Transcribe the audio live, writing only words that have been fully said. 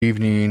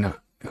Evening,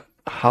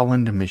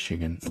 Holland,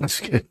 Michigan.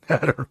 Let's get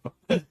that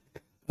around.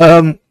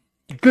 Um,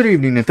 Good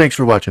evening, and thanks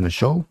for watching the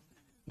show.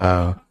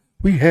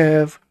 We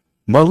have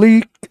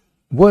Malik.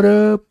 What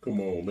up?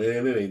 Come on,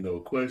 man. It ain't no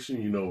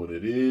question. You know what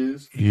it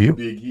is. Yep.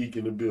 Big Geek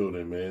in the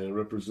building, man.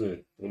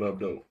 Represent. What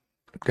up, though?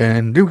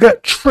 And we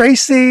got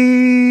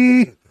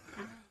Tracy.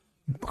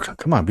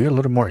 Come on, be a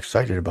little more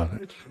excited about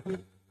it.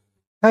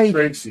 Hey,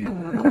 Tracy,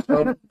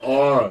 come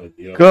on,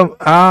 yo. come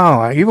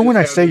on. Even when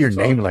I Just say had your this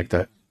name talk. like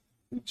that.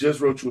 Just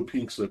wrote you a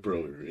pink slip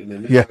earlier, and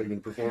then this Yeah. is how you're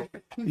gonna perform.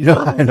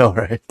 I know,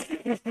 right?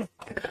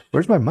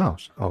 Where's my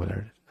mouse? Oh, there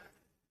it is.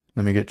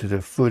 Let me get to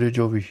the footage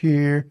over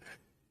here.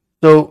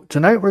 So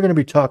tonight we're going to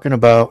be talking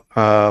about,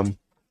 obviously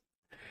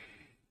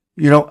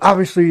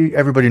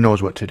everybody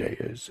knows what today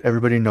is.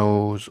 Everybody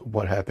knows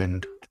what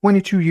happened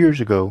 22 years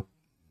ago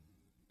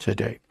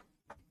today.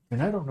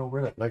 And I don't know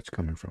where that light's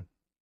coming from.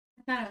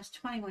 I thought it was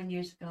 21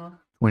 years ago.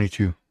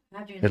 22.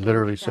 It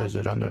literally says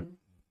it on the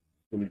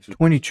 22.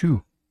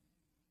 22.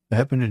 It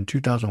happened in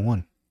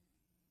 2001.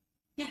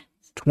 Yeah.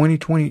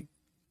 2020.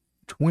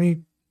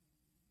 20.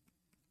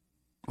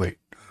 Wait.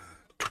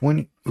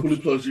 20. 20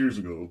 plus years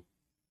ago.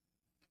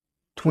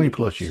 20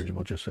 plus years.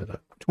 We'll just say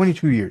that.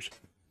 22 years.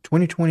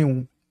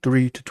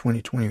 2023 to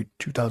 2020,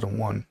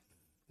 2001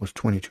 was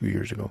 22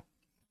 years ago.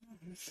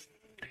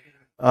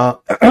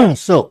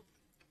 So,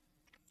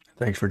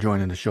 thanks for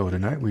joining the show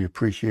tonight. We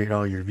appreciate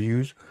all your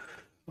views,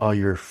 all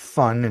your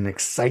fun and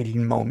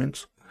exciting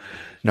moments.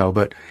 No,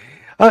 but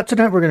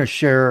tonight we're going to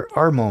share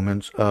our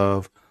moments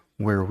of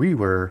where we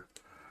were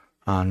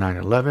on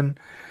 9/11.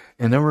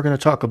 And then we're going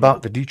to talk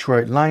about the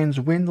Detroit Lions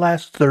win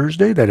last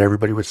Thursday that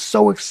everybody was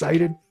so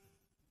excited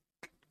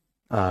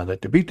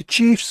that to beat the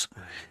Chiefs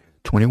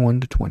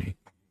 21-20.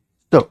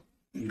 So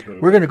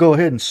we're going to go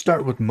ahead and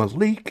start with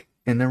Malik,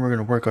 and then we're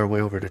going to work our way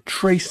over to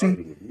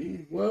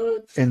Tracy,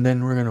 What? and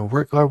then we're going to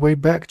work our way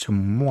back to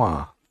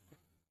moi.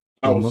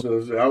 I was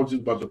just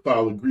about to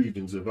file a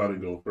grievance if I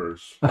didn't go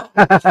first.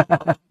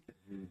 I'm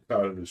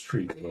tired of this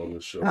treatment on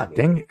this show. God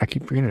dang it, I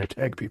keep forgetting to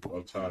tag people.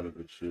 I'm tired of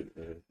this shit,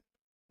 man.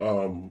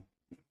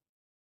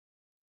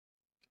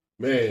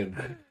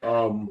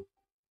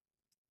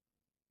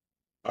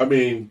 I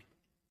mean,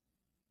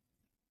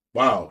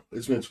 wow,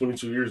 it's been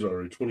 22 years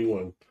already.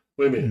 21.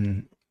 Wait a minute. Mm-hmm.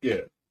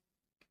 Yeah,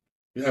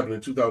 it happened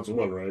in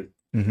 2001, right?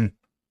 Mm-hmm.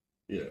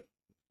 Yeah.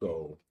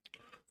 So,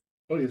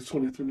 oh yeah, it's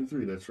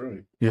 2023. That's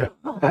right. Yeah.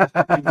 You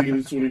thinking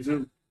it's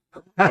 22?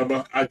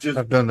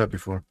 I've done that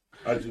before.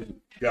 I just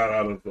got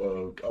out of.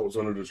 I was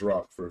under this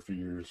rock for a few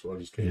years, so I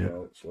just came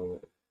out.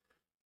 So,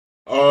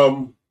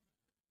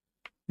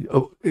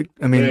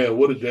 man,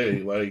 what a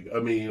day! Like, I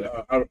mean,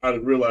 I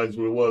didn't realize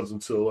what it was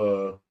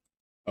until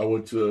I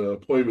went to an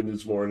appointment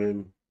this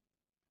morning.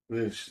 And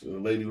then the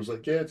lady was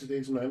like, "Yeah,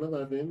 today's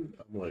 9/11."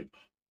 I'm like,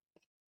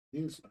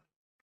 "Yes,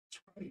 that's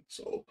right."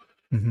 So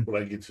when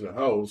I get to the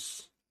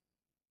house,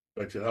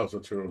 back to the house, I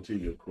turn on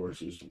TV. Of course,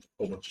 there's a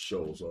whole bunch of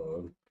shows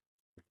on,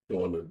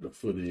 showing the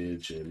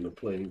footage and the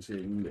planes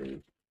hitting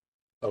and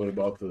talking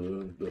about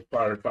the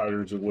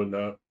firefighters and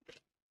whatnot.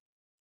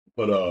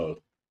 But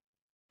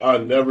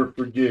I'll never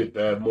forget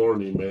that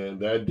morning, man.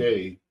 That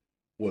day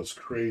was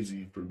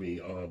crazy for me.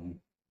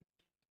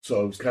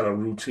 So it was kind of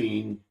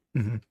routine.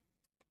 Mm-hmm.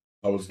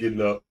 I was getting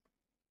up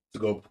to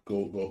go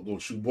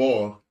shoot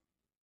ball.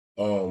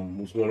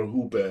 Was going to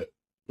hoop at a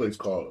place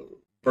called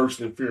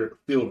Burston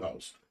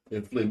Fieldhouse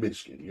in Flint,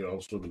 Michigan. You know, I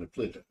was living in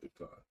Flint at the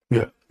time.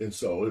 Yeah. And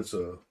so it's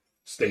a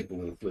staple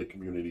in the Flint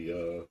community.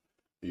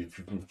 If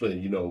you're from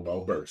Flint, you know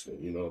about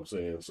Burston. You know what I'm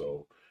saying?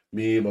 So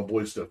me and my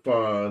boy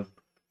Stefan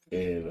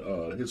and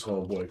his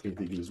homeboy, I can't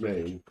think of his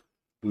name,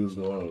 we was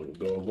going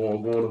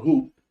to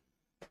hoop.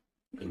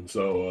 And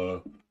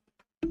so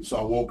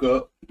I woke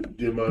up,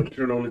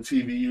 turn on the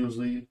TV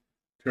usually,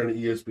 turn to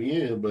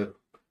ESPN, but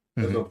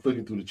as I'm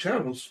flicking through the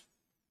channels,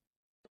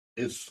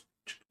 it's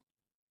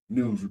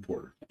news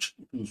report. I'm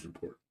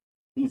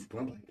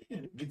like,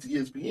 man, get to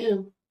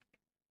ESPN.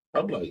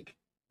 I'm like,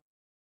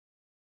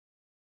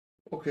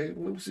 okay, let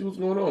me see what's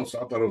going on.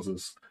 So I thought it was a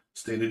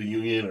State of the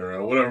Union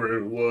or whatever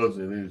it was,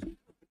 and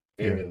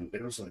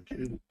it was like,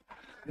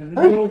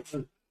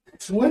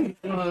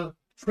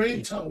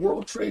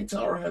 World Trade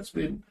Tower has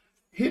been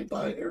hit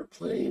by an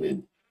airplane,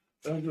 and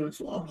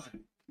so I'm like,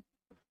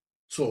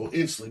 so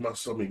instantly my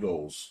stomach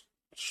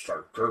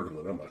start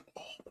gurgling. I'm like,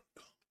 oh my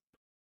God,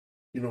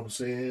 you know what I'm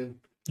saying?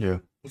 Yeah.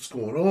 What's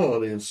going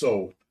on? And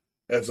so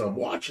as I'm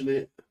watching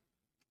it,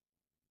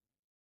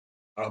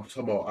 I'm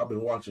talking about, I've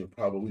been watching it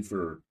probably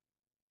for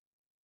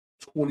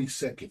 20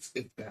 seconds,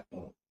 if that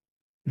long.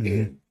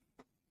 And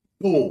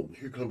boom,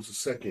 here comes the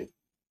second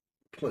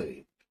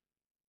plane.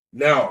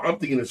 Now I'm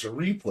thinking it's a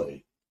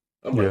replay.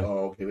 I'm like,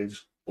 oh, okay,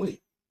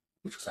 wait,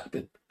 what just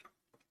happened?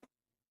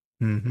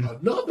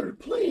 Another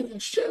plane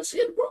has just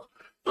hit.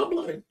 I'm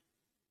like,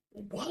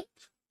 what?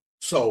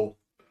 So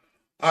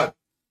I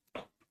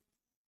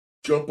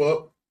jump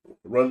up,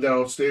 run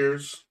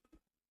downstairs,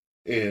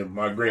 and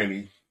my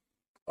granny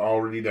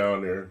already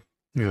down there.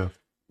 Yeah.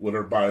 With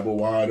her Bible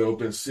wide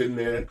open, sitting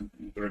there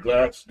with her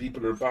glass deep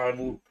in her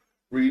Bible,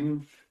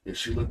 reading. And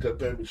she looked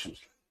up at me. She was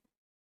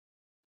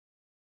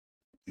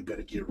you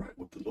better get right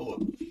with the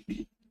Lord.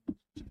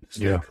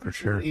 Yeah, for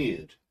sure.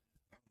 End.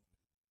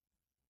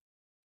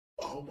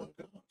 Oh my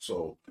God.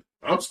 So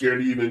I'm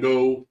scared to even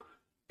go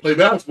play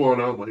basketball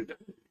now. I'm like,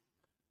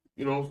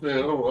 you know what I'm saying?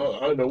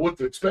 I don't know what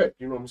to expect.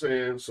 You know what I'm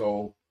saying?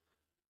 So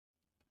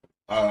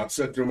I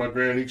sat there with my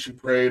granny. She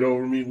prayed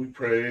over me. We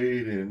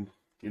prayed, and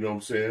you know what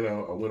I'm saying?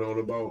 I went on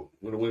about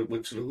when I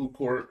went to the hoop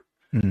court,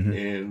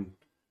 and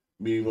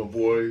me and my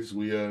boys,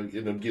 we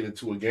ended up getting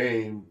into a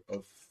game, a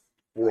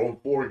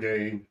 4-on-4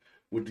 game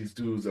with these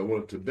dudes that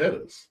wanted to bet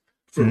us.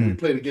 So we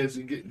played against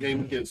the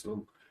game against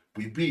them.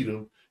 We beat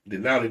them.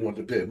 Then now they want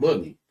to bet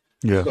money.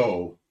 Yeah.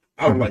 So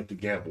I don't like to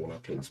gamble when I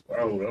play sport.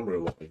 I'm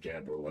really like a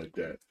gambler like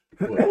that.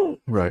 But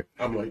right.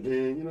 I'm like,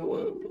 man, you know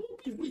what?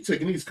 We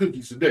taking these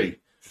cookies today.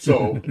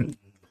 So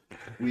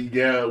we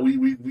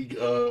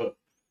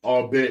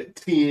all bet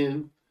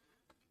 10,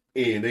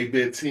 and they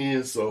bet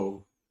 10.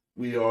 So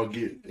we all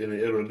get in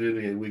the end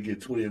and we get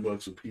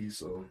 $20 a piece.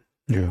 So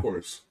of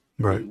course,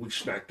 right, we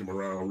snacked them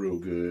around real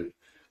good.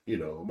 You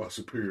know, my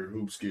superior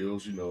hoop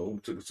skills. You know,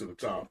 took us to the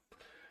top,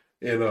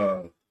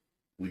 and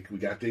we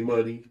got their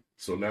money.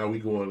 So now we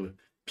going to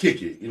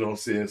kick it. You know what I'm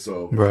saying?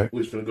 So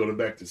we're gonna go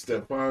back to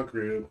Stephon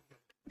crib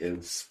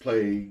and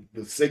play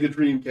the Sega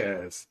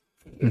Dreamcast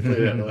and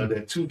play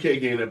that 2K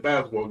game, that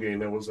basketball game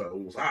that was it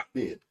was hot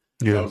then.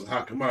 Yeah, that was a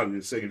hot commodity,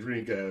 the Sega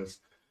Dreamcast.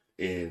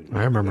 And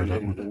I remember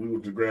that one. We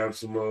went to grab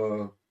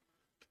some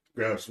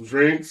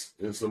drinks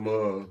and some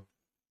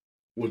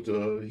what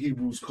the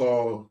Hebrews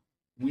call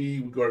we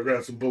got to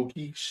grab some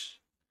bokish,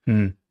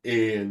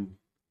 and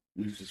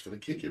we was just gonna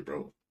kick it,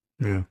 bro.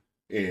 Yeah,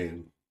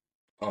 and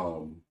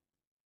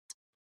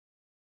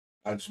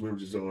I just remember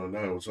just on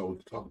night was all we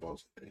could talk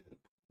about. Damn,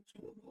 what's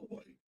going on?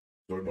 Like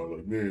everybody,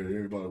 like man,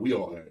 everybody, we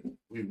all had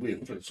we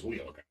in friends, so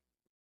we all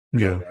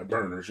got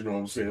burners. You know what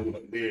I'm saying? We're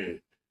like, man,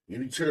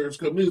 any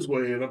terrorists come this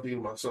way, and I'm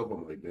thinking to myself,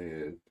 I'm like,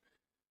 man,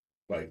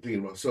 like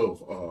thinking to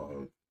myself,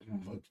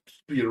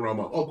 being around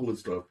my uncle and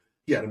stuff,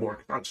 he had a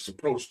more conscious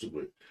approach to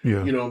it.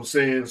 Yeah, you know what I'm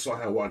saying? So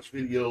I had watched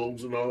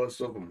videos and all that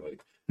stuff. I'm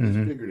like, it's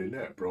bigger than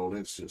that, bro.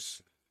 That's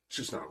just it's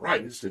just not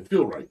right. It just didn't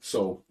feel right.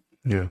 So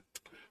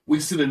we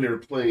sitting there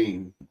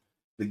playing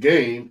the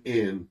game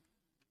and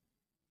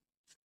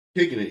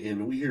kicking it,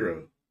 and we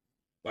hear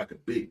a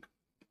big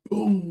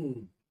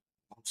boom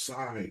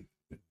outside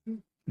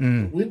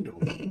the window,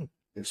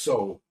 and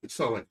so it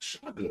sounded like a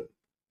shotgun.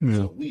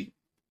 So we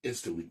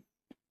instantly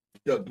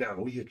dug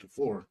down. We hit the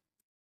floor,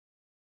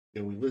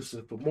 and we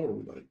listened for more.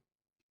 We're like,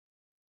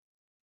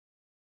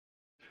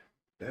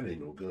 that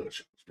ain't no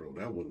gunshots, bro.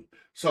 That wouldn't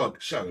sound like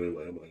a shotgun.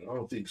 I'm like, I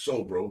don't think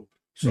so, bro.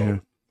 So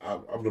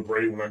I'm the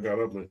brave when I got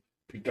up and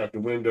peeked out the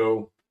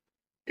window,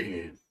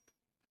 and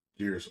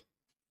there's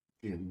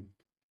a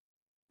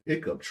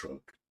pickup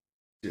truck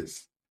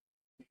just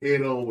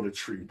head on with a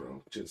tree,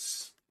 bro.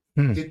 Just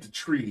hit the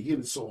tree, hit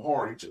it so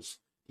hard,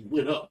 he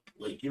went up.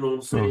 Like, you know what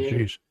I'm saying? Oh,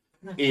 jeez.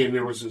 And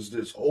there was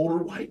this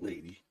older white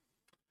lady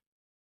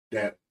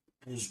that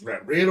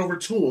ran over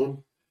to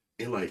him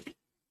and like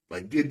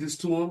did this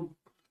to him,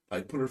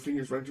 like put her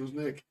fingers right to his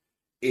neck.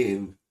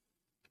 And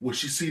when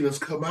she seen us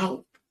come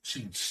out,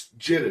 she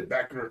jetted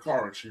back in her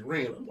car and she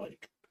ran. I'm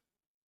like,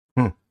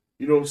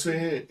 you know what I'm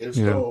saying? And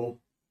so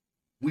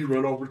we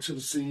run over to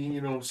the scene,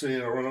 you know what I'm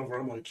saying? I run over,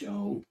 I'm like,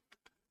 yo.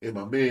 And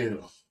my man,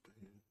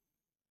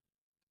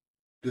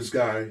 this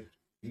guy,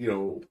 you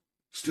know,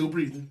 still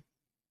breathing,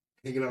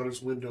 hanging out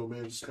his window,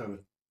 man, just kind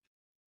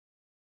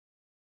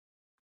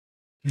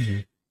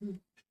of.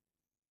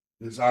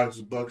 His eyes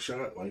was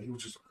buckshot, like he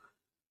was just,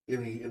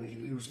 and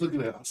he was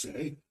looking at. I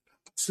said,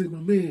 my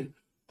man,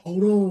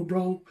 hold on,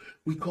 bro.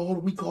 We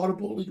called the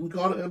police. We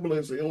called the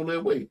ambulance. They on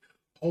that way.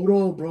 Hold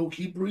on, bro.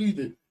 Keep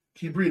breathing.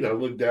 Keep breathing. I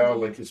looked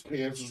down, like his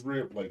pants was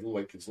ripped,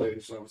 like his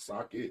legs on the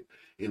socket,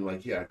 and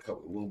like he had a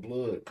little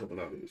blood coming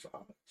out of his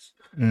eyes.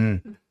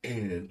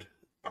 And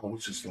I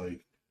was just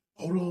like,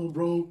 hold on,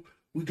 bro.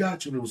 We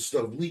got you. And there was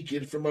stuff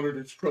leaking from under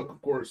this truck,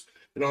 of course,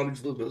 and all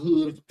these little the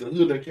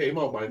hood that came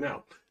out by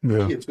now.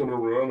 Kids coming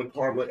around the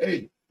car, like,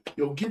 hey,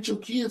 yo, get your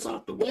kids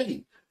out the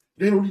way.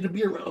 They don't need to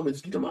be around us.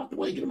 Get them out the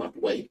way. Get them out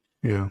the way.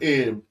 Yeah.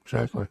 And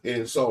exactly.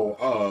 And so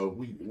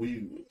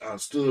I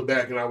stood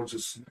back and I was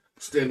just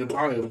standing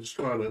by him, just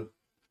trying to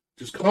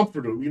just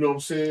comfort him. You know what I'm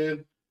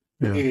saying?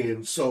 Yeah.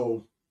 And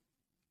so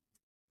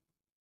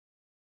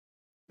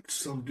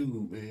some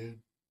dude,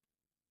 man,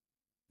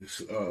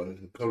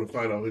 come to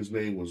find out his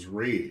name was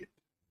Red.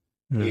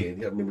 Yeah.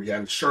 And I remember he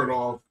had his shirt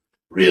off,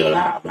 real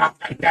loud,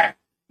 like that.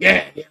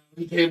 Yeah.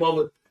 He came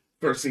over.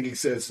 First thing he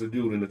says to the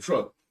dude in the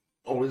truck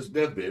on his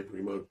deathbed,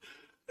 pretty much.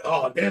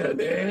 Oh, damn,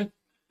 man.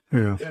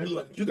 Yeah. And he's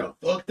like, you got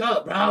fucked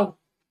up, bro.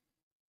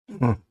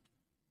 I'm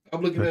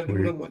looking at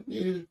him, I'm like,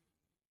 man,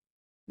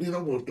 I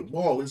want to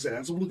ball his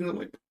ass. I'm looking at him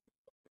like,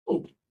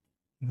 oh.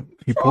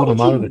 He pulled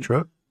him out of the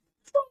truck?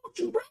 What's wrong with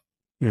you, bro?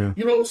 Yeah.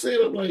 You know what I'm saying?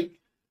 I'm like,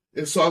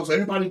 and so I was like,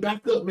 everybody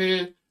back up,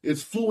 man.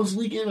 It's fluid's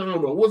leaking. I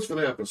don't know what's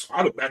going to happen. So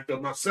I'd have backed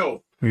up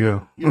myself.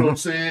 Yeah. You know what I'm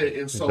saying?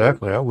 And so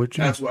exactly, I would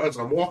too. That's why as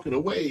I'm walking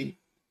away,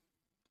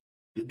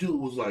 the dude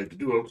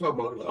I'm talking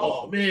about, like,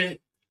 oh, man,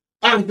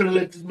 I ain't gonna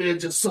let this man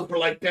just suffer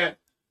like that.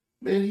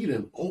 Man, he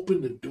done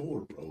opened the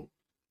door, bro.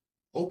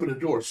 Open the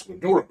door. So the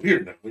door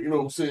appeared now. You know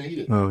what I'm saying?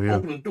 He done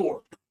opened the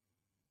door.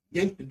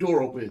 Yanked the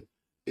door open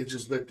and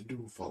just let the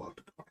dude fall out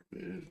the car,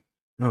 man.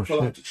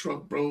 Fell out the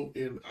truck, bro.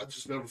 And I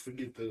just never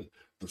forget the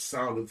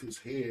sound of his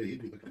head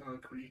hitting the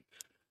concrete.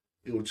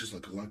 It was just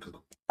like a loud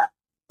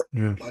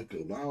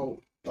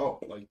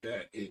thought like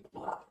that. And,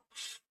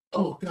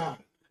 oh God.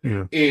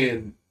 Yeah.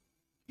 And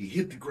he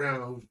hit the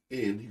ground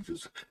and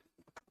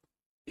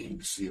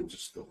you see him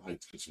just the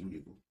lights just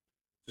leaving.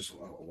 Just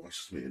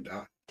watch this man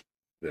die.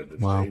 That the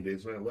same day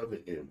as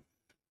 9/11. And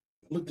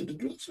I looked at the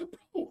dude.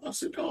 I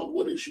said, bro, dog,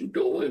 what is you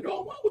doing?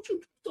 Dog, why would you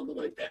do something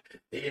like that?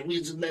 And we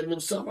just letting him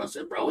suffer. I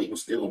said, bro, he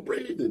was still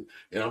breathing.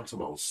 And I'm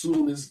talking about as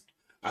soon as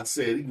I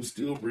said he was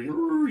still breathing,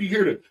 you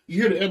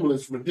hear the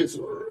ambulance from a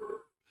distance.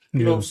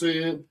 You know what I'm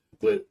saying?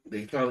 But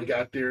they finally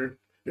got there.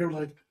 They were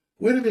like,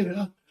 wait a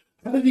minute,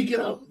 how did he get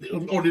out?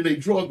 Or did they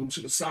drug him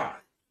to the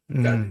side?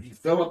 He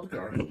fell out the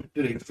car. Then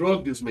they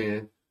drugged this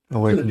man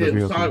away to the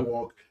damn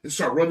sidewalk and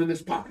start running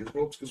his pockets,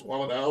 bro. Took his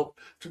wallet out,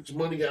 took his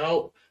money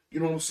out. You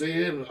know what I'm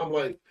saying? And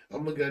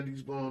I'm looking at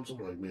these bums. I'm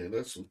like, man,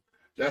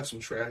 that's some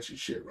trashy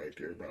shit right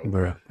there, bro.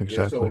 Yeah,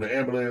 exactly. And so when the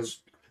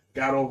ambulance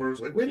got over, it's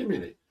like, wait a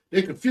minute.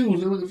 They're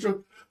confused. They look at the truck.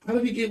 How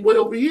did he get way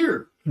over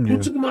here? Who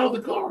took him out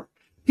of the car?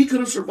 He could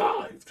have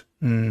survived.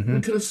 Mm-hmm.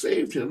 We could have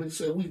saved him. They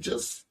said, he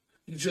just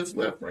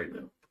left right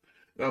now.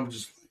 And I'm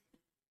just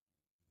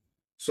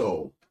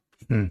so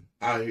I'm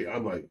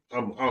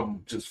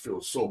just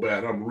feel so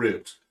bad. I'm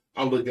ripped.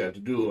 I look at the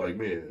dude like,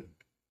 man,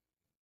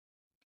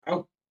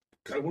 I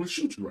want to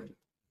shoot you right now.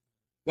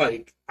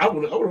 Like, I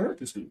would hurt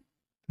this dude.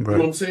 Right. You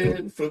know what I'm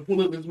saying? For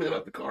pulling this man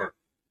out the car.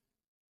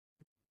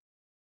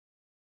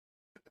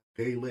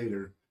 A day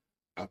later,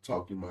 I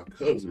talked to my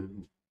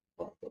cousin.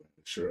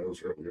 Sure, I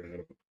was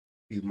earlier.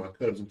 He's my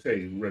cousin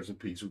Tay, rest in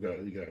peace, he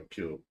got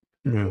killed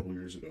a couple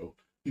years ago.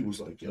 He was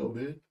like, yo,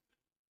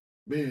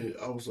 man,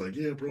 I was like,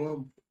 yeah,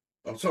 bro,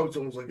 I was talking to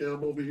him, I was like, yeah,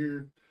 I'm over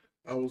here.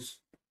 I was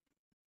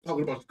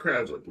talking about the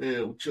crabs, like,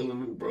 man, I'm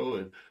chilling, bro,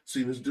 and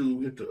seeing this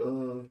dude hit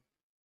the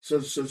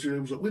such. He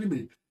was like, wait a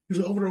minute, he was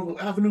like, over there on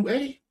Avenue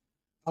A?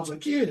 I was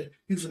like, yeah.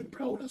 He was like,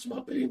 bro, that's my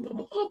baby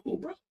mama uncle,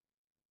 bro.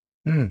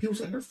 He was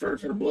like,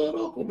 her blood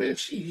uncle, man.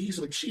 He's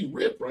like, she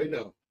ripped right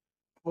now.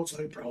 I was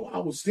like, bro, I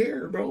was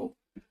there, bro.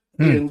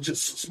 And it was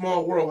just a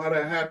small world how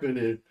that happened.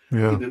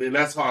 And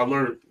that's how I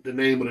learned the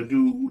name of the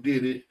dude who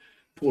did it,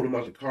 pulled him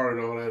out the car and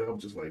all that. I'm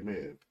just like,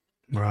 man,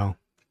 wow,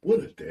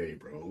 what a day,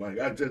 bro. Like,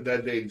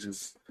 that day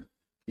just,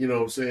 you know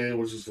what I'm saying? It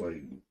was just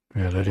like,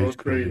 that is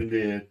crazy. And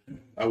then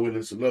I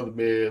witnessed another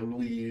man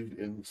leave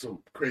in some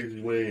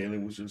crazy way, and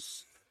it was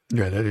just.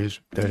 Yeah, that is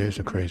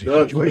a crazy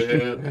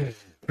situation. Man.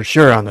 For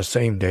sure, on the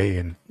same day.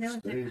 And there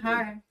was a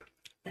car.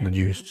 And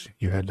you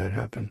had that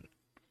happen.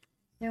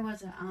 There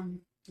was a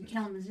in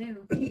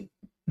Kalamazoo,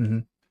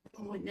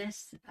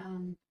 witnessed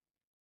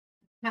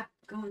cop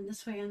going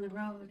this way on the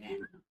road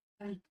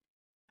and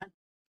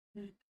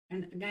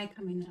a guy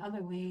coming the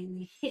other way, and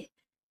he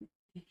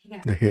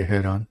got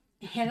head on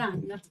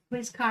the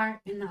police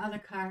car and the other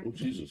car. Oh,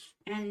 Jesus.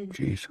 And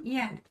jeez.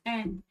 Yeah,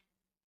 and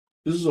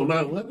this is on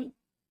 9/11?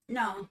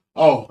 No.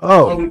 Oh.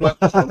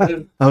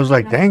 I was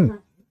like, dang.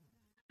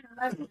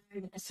 I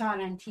saw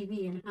it on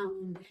TV in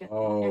Holland.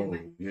 Oh,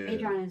 yeah.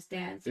 Adrian and his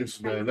dad.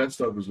 Man, that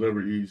stuff is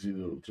never easy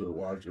to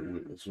watch or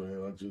witness,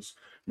 man. I just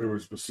remember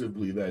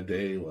specifically that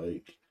day,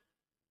 like,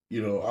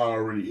 you know,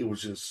 it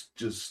was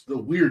just the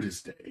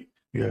weirdest day.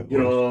 Yeah. You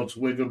know, to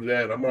wake up to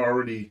that, I'm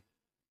already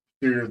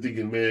here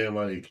thinking, man,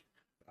 like,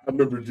 I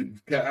remember,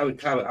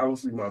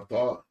 honestly, my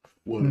thought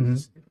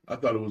was, I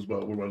thought it was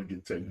about, we're about to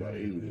get taken by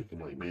aliens. I'm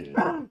like,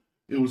 man.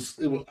 It was.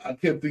 I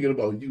kept thinking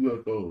about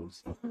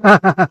UFOs.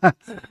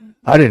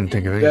 I didn't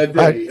think of it.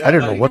 I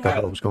didn't know what the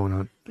hell was going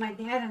on. My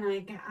dad and I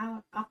got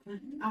out off the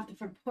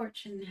front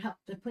porch and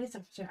helped the police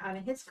officer out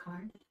of his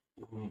car.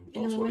 And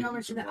then we went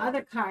over to the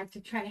other car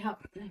to try to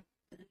help the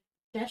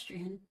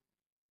pedestrian.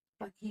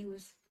 But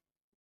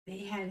they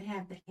had to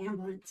have the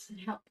ambulance and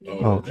help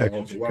him.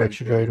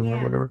 Extradite him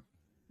or whatever.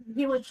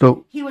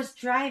 He was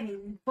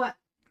driving, but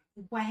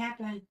what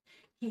happened,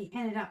 he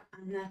ended up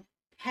on the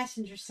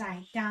passenger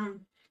side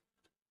down.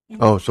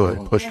 So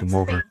it pushed him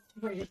over.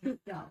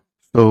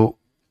 So,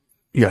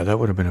 yeah, that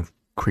would have been a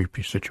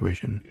creepy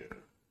situation.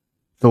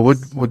 So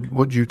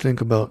what did you think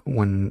about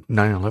when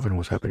 9/11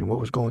 was happening? What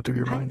was going through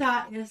your mind? I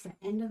thought it was the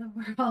end of the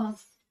world.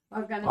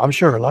 I'm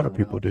sure a lot of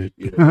people did.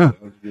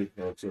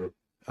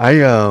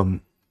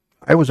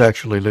 I was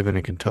actually living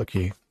in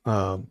Kentucky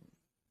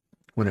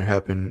when it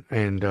happened,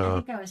 and I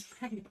think I was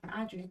pregnant for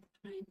Audrey at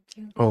the time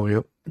too. Oh,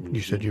 yep,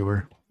 you said you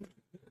were.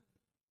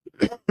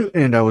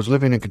 And I was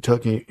living in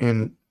Kentucky,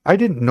 and I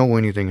didn't know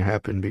anything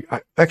happened.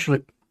 I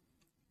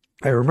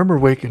remember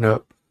waking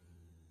up,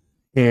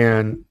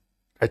 and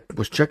I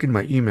was checking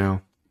my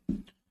email.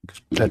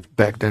 That's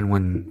back then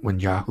when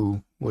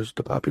Yahoo was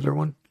the popular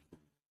one.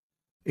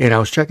 And I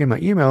was checking my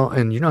email,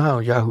 and you know how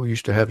Yahoo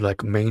used to have like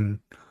the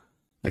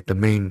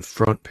main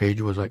front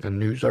page was like a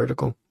news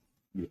article.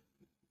 Yeah.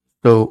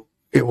 So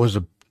it was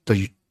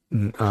the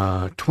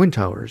Twin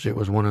Towers. It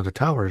was one of the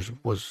towers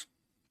was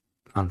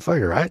on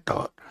fire. I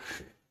thought,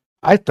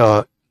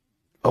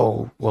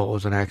 oh, well, it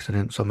was an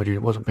accident. Somebody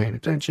wasn't paying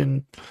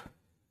attention,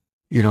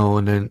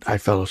 and then I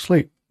fell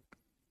asleep.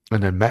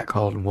 And then Matt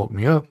called and woke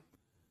me up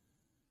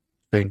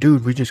saying,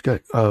 dude, we just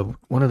got,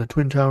 one of the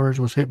Twin Towers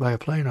was hit by a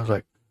plane. I was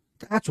like,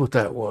 that's what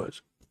that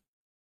was.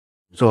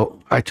 So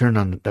that's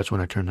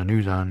when I turned the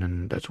news on,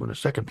 and that's when the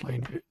second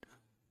plane hit.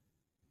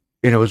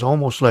 And it was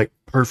almost like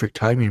perfect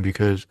timing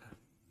because,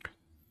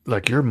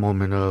 like your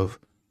moment of,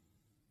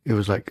 it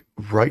was like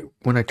right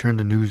when I turned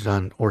the news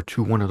on or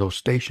to one of those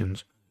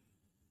stations,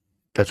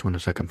 that's when the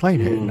second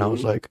plane hit. And I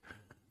was like,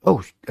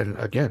 oh, and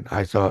again,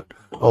 I thought,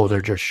 oh,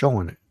 they're just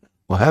showing it.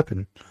 What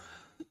happened?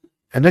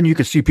 And then you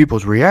could see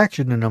people's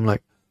reaction, and I'm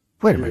like,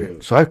 wait a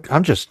minute. So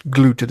I'm just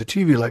glued to the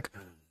TV like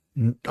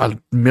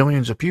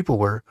millions of people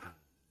were.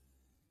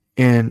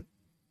 And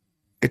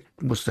it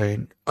was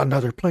saying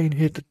another plane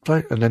hit the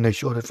plane, and then they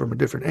showed it from a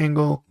different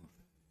angle.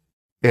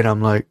 And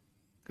I'm like,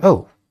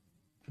 oh,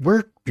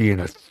 we're being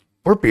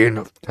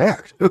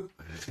attacked.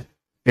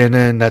 And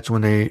then that's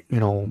when they,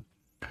 an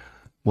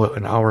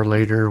hour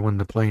later when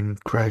the plane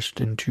crashed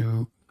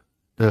into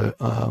the,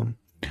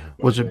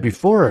 was it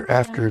before or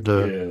after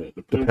the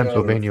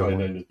Pennsylvania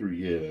one?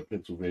 Yeah,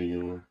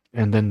 Pennsylvania one.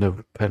 And then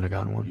the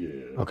Pentagon one?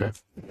 Yeah. Okay.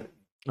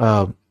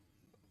 And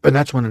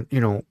that's when,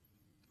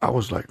 I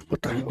was like,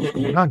 what the hell is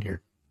going on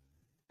here?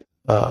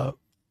 I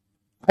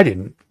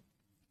didn't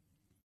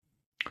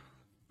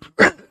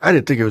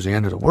think it was the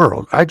end of the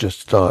world. I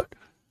just thought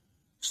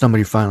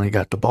somebody finally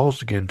got the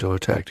balls again to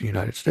attack the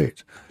United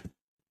States.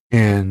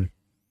 And,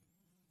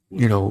 they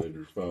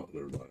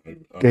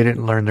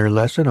didn't learn their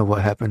lesson of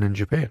what happened in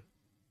Japan,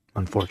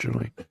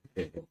 unfortunately.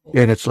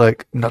 And it's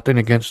like nothing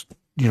against,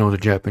 the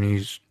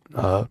Japanese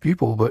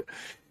people, but,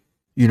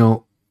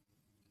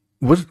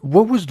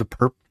 what was the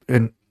purpose?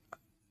 And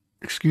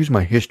excuse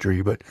my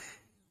history, but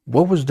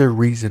what was their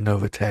reason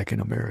of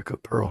attacking America,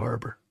 Pearl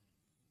Harbor?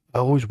 I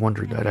always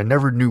wondered that. I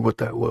never knew what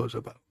that was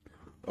about.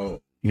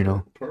 Oh,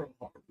 Pearl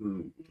Harbor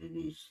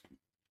was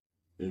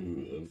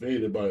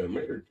invaded by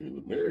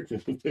Americans.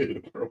 Americans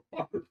invaded Pearl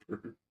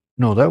Harbor.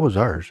 No, that was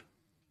ours.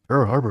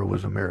 Pearl Harbor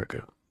was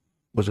America.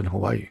 Was in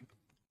Hawaii.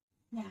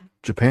 Yeah.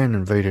 Japan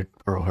invaded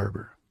Pearl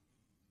Harbor.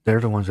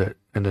 They're the ones and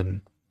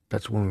then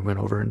that's when we went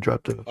over and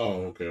dropped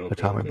the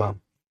atomic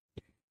bomb.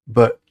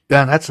 But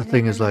yeah, that's the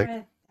thing is like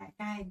that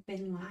guy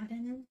Bin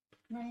Laden,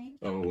 right?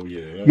 Oh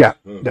yeah.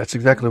 That's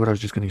exactly what I was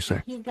just going to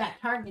say. He got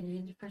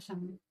targeted for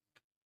some.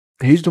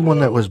 He's the one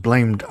that was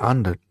blamed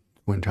on the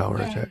Twin Tower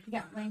attack. He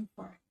got blamed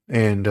for it.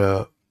 And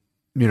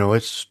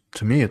it's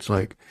to me, it's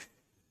like,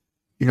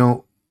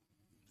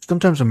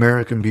 sometimes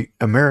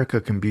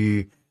America can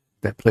be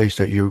that place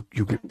that you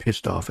get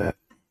pissed off at.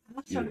 I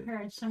also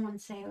heard someone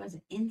say it was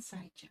an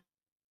inside job.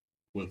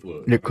 With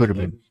what? It could have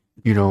been.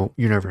 You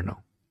never know.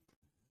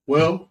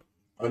 Well,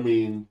 I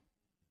mean,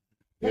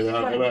 and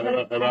I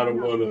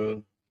don't want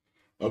to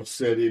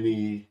upset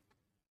any,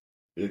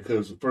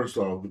 because first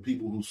off, the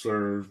people who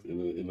serve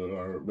in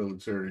our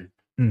military,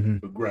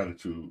 with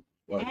gratitude,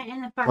 like,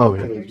 and the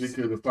firefighters.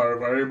 Because the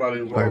firefighter,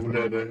 everybody involved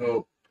with that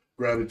help,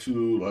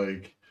 gratitude,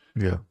 like,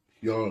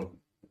 y'all.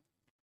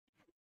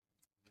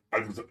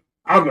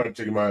 I'm not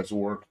taking my ass to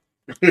work.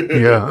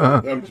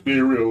 I'm just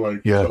being real,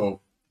 like,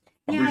 so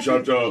I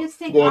appreciate y'all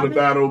going to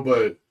battle,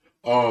 but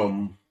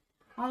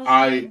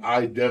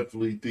I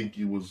definitely think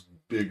it was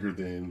bigger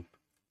than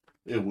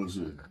it was.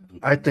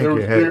 I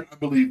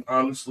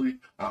honestly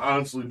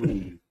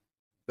believe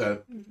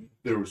that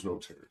there was no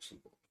terrorists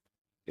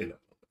involved.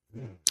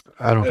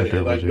 I don't think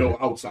there was no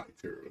outside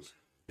terrorists.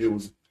 It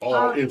was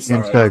all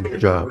inside the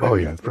job. Oh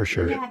yeah, for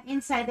sure. Yeah,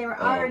 inside. They were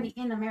already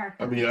in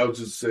America. I mean, I would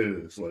just say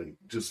this, like,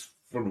 just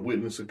from the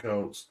witness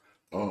accounts,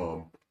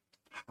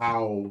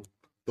 how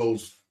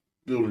those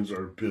buildings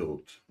are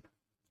built.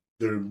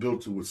 They're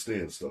built to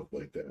withstand stuff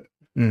like that.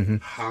 Mm-hmm.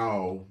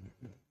 How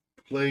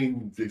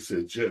they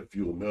said jet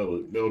fuel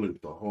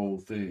melted the whole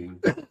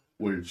thing,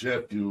 where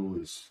jet fuel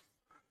is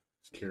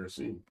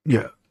kerosene.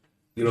 Yeah.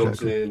 You know what I'm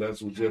saying?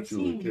 That's what jet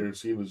fuel is.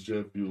 Kerosene is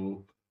jet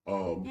fuel.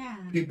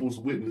 People's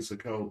witness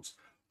accounts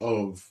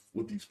of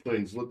what these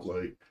planes look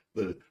like.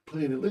 The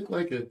plane, it looked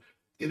like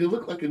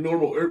a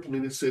normal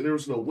airplane. It said there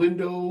was no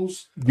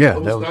windows. Yeah,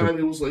 it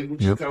was like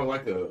kind of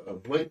like a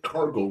blank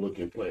cargo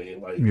looking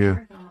plane. Like,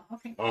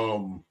 okay.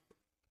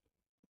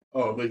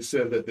 They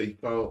said that they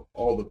found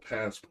all the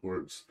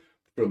passports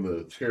from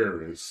the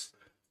terrorists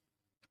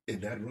in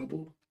that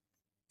rubble.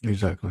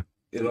 Exactly.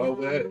 And all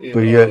that. And,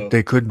 but yet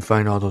they couldn't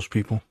find all those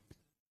people.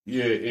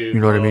 Yeah. And, you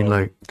know what I mean?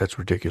 Like, that's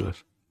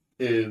ridiculous.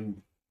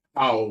 And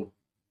how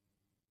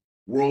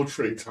World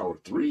Trade Tower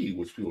 3,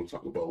 which people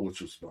talk about, which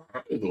was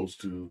behind those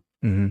two,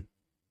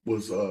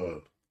 was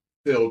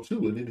fell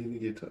too and didn't even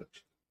get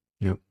touched.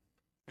 Yep.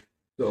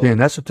 So, and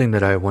that's the thing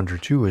that I wonder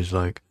too is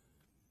like,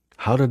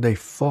 how did they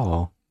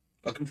fall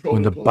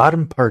when the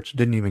bottom parts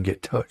didn't even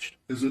get touched?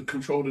 Is it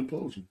controlled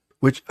implosion?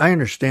 Which I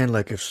understand,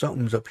 like if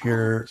something's up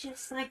here,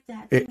 just like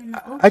that.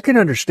 I can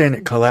understand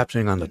it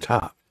collapsing on the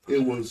top.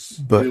 They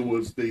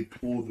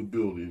pulled the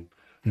building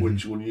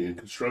which when you're in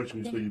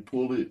construction, so you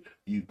pull it,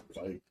 you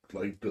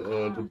like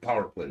the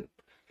power plant,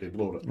 they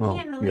blow it up. Oh,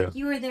 yeah, like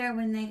you were there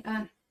when they.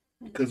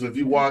 Because if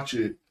you watch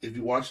the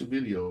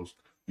videos,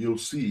 you'll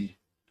see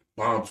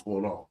bombs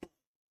going off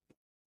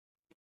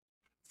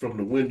from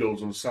the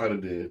windows on the side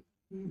of the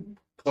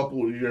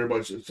couple of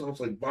everybody said, it sounds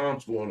like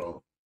bombs going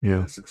off. Yeah.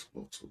 That's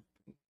explosive.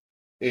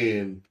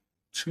 And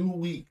 2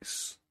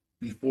 weeks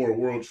before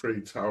World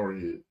Trade Tower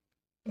hit,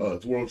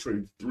 World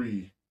Trade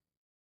 3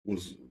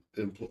 was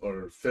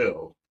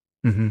fell.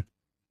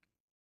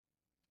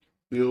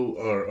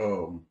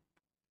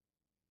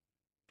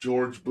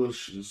 George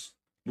Bush's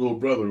little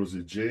brother, was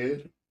it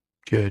Jed?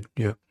 Jed,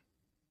 yeah.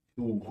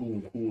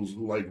 Who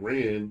like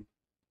ran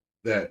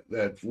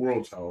that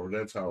World Tower,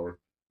 that tower,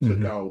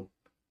 took out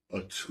a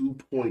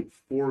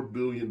 $2.4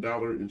 billion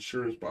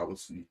insurance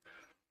policy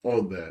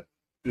on that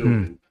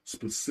building,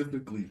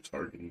 specifically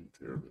targeting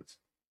terrorists.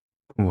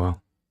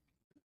 Wow.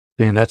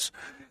 And that's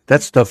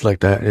stuff like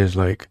that is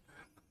like,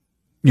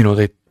 you know,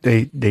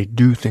 they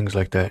do things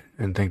like that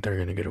and think they're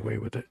going to get away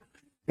with it.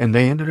 And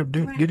they ended up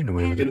getting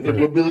away with it. And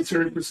with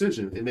military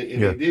precision. And they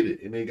did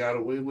it. And they got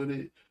away with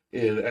it.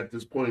 And at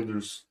this point,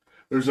 there's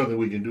nothing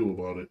we can do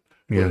about it.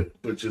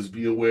 But just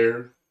be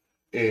aware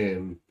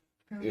and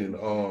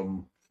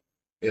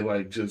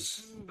like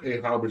just pay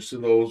homage to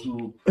those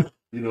who,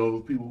 you know,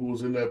 the people who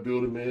was in that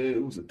building, man.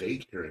 It was a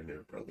daycare in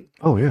there, brother.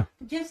 Oh, yeah.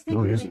 Just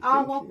think they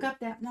all woke up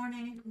that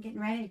morning getting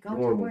ready to go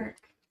to work.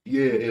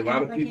 Yeah, and a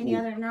lot of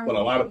people, but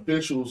a lot of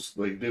officials,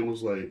 like, there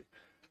was like,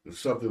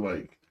 something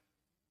like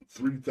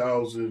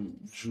 3,000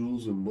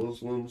 Jews and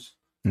Muslims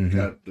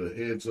got the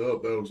heads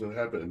up that was going to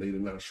happen, and they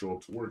did not show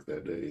up to work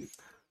that day.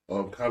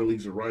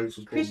 Condoleezza Rice was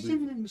supposed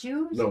Christians and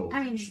Jews? No.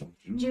 I mean,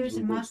 Jews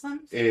and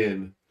Muslims?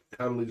 And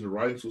Condoleezza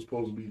Rice was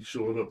supposed to be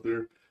showing up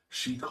there.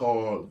 She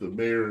called the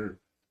mayor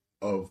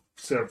of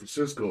San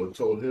Francisco and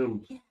told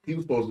him he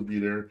was supposed to be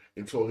there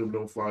and told him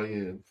don't fly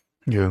in.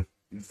 Yeah.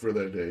 For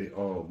that day.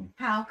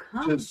 How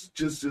come?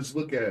 Just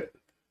look at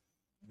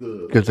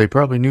because they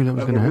probably knew that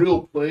was going to happen. A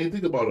real plane.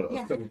 Think about a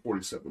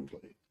 747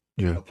 plane.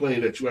 Yeah. A plane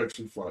that you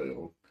actually fly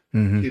on,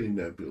 hitting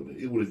that building.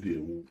 It would have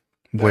did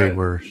way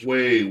worse.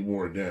 Way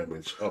more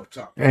damage up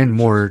top. And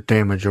more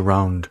damage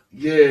around.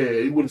 Yeah,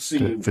 it would have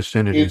seen the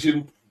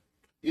vicinity.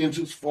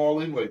 Engines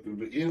falling, like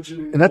the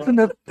engine.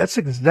 And that's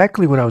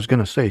exactly what I was going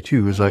to say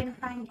too. Is like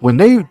when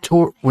they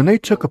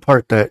took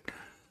apart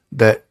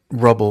that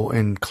rubble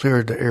and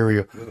cleared the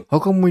area, how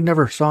come we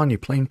never saw any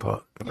plane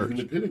parts? Even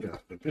the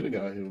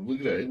Pentagon, look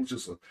at that. It was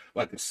just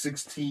like a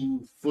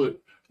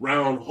 16-foot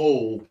round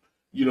hole.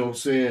 You know what I'm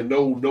saying?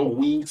 No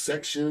wing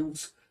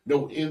sections,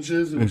 no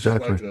engines. It was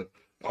exactly. Just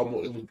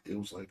it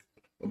was like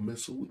a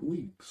missile with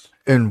wings.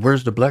 And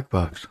where's the black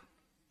box?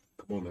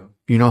 Come on now.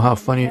 You know how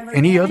funny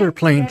any other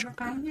plane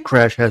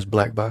crash has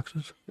black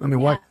boxes? I mean,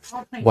 why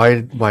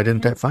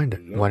didn't that find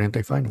it? Why didn't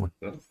they find one?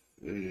 Yeah,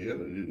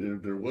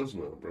 there was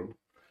none, bro.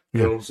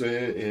 You know what I'm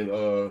saying?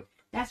 And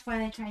that's why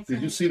they tried.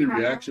 Did you see the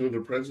reaction of the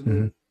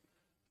president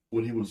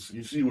when he was?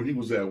 You see where he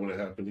was at when it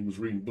happened. He was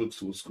reading books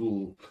to a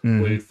school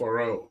way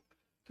far out,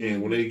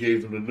 and when they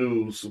gave him the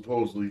news,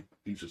 supposedly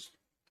he just.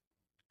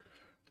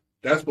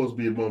 That's supposed to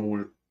be a moment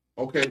where,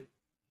 okay,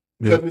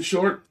 cutting it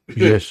short.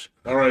 Yes.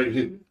 All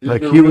right.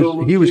 Like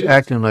he was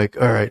acting like,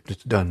 all right,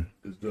 it's done.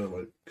 It's done.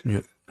 Like,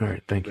 yeah. All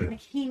right, thank you.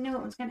 Like he knew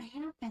it was going to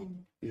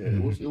happen. Yeah,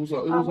 it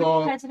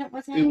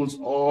was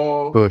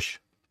all Bush.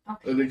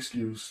 An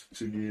excuse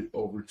to get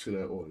over to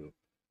that oil.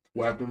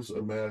 Weapons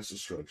of mass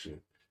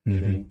destruction.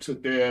 And he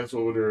took their ass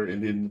over there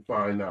and didn't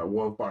find not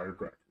one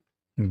firecracker.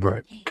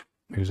 Right.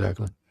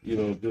 Exactly. You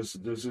know,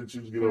 just to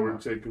get over and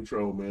take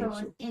control, man.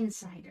 So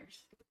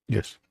insiders.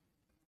 Yes.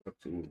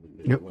 Absolutely.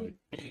 Man. Yep. Like,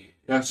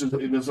 that's just,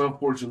 and it's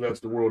unfortunate that's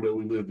the world that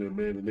we live in,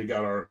 man. And they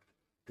got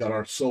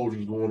our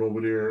soldiers going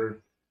over there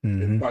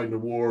and fighting the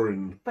war,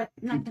 but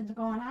nothing's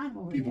going on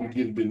over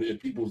there.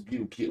 People's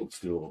getting killed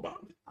still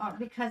about it.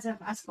 Because of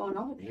us going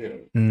over there.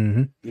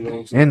 Yeah. You know what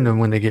I'm saying? And then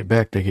when they get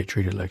back, they get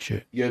treated like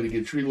shit. Yeah, they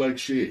get treated like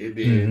shit. And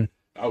then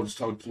I was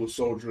talking to a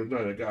soldier at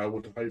night, a guy I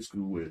went to high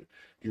school with.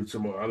 He was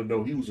telling me, I didn't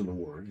know he was in the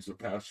war. He's a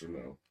pastor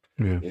now.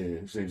 Yeah.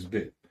 And his name's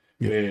Ben.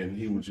 Yeah. And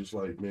he was just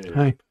like, man,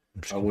 hi.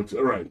 I went to,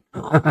 all right.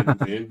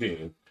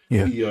 Ben.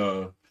 Yeah.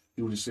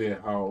 He was just saying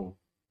how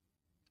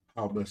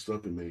messed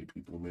up it made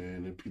people,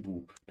 man, and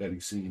people that he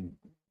seen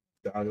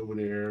die over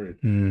there,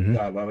 and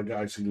got a lot of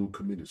guys he knew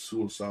committed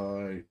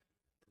suicide.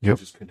 He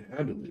just couldn't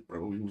handle it,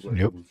 bro. He was like,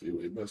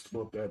 it messed him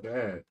up that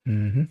bad,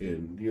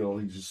 and you know,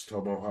 he's just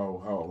talking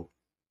about how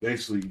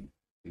basically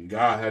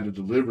God had to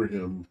deliver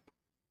him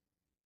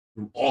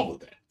from all of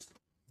that.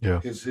 Yeah,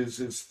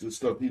 the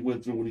stuff he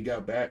went through when he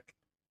got back.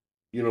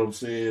 You know what I'm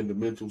saying? The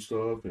mental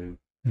stuff and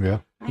I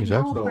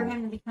know for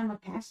him to become a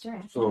pastor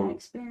after that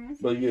experience.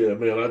 But yeah,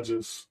 man,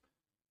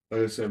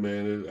 like I said,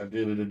 man, at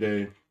the end of the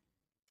day,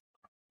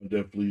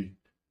 we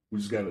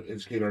just got to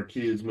educate our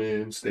kids,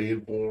 man, stay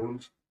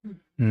informed.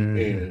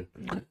 And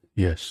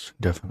yes,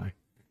 definitely.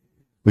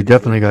 We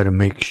definitely got to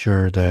make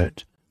sure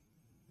that,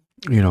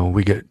 you know,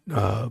 we get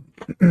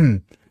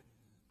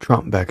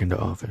Trump back into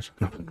office.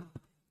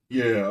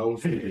 Yeah, I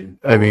was thinking.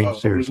 I mean,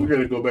 seriously. We're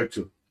going to go back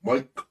to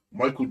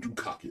Michael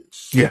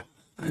Dukakis. Yeah.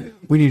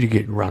 We need to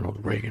get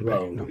Ronald Reagan back.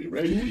 Ronald Reagan.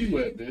 Where you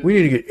at, man? We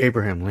need to get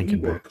Abraham Lincoln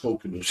you back.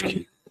 Coconut.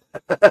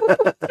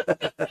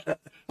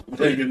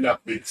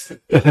 Reaganomics.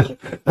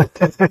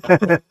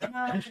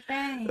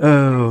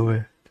 Oh,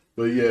 man.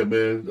 But yeah,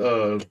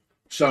 man.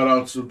 Shout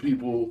out to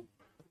people,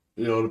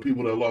 the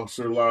people that lost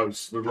their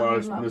lives in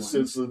the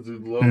senseless, the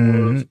loved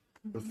ones,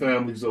 the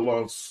families that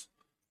lost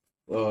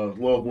loved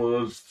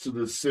ones to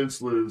the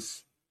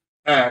senseless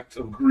act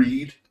of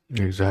greed.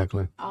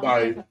 Exactly.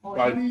 By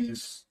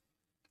these.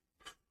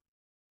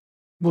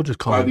 We'll just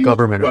call them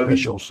government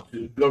officials.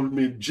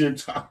 Government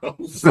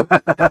Gentiles.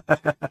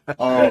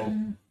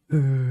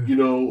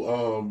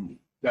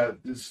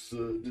 That this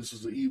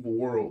is an evil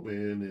world,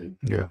 man, and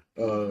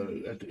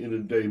at the end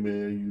of the day,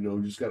 man,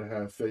 you just gotta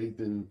have faith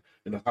in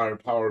a higher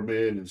power,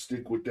 man, and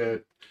stick with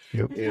that.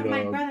 Yep. That's what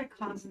my brother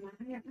calls him.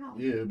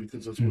 Yeah,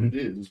 because that's what it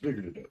is. It's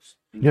bigger than us.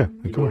 Yeah,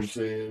 of course. What I'm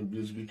saying?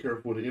 Just be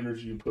careful with the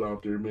energy you put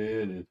out there,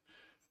 man, and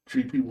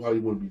treat people how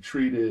you want to be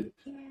treated.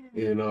 Yeah.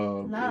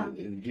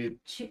 And get.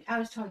 I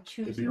was told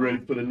choose. And be ready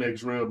for the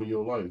next realm in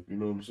your life. You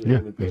know what I'm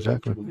saying? Yeah,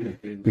 exactly.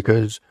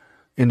 Because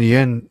in the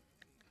end,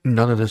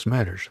 none of this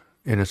matters.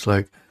 And it's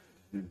like,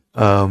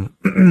 I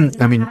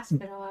mean,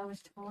 hospital, I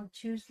was told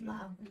choose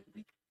love.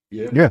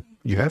 Yeah,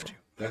 you have to.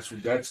 That's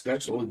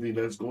the only thing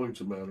that's going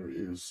to matter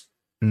is,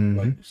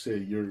 like you say,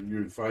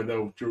 you find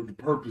out what your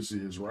purpose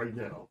is right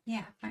now.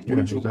 Yeah,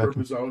 what's your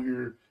purpose out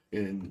here,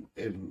 and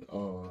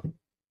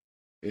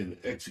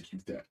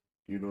execute that.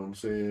 You know what I'm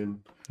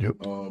saying? Yep.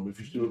 If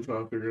you're still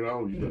trying to figure it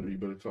out, you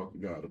better talk to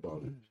God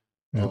about it.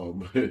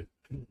 Yep.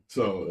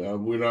 So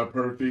we're not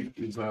perfect.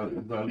 It's not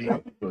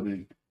easy, but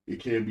it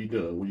can be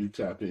done when you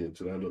tap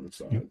into that other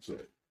side. Yep. So,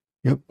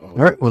 all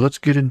right. Well, let's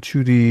get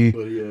into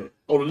the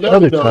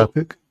other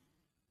topic.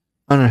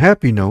 On a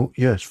happy note,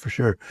 yes, for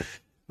sure.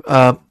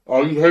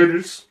 All you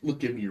haters,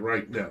 look at me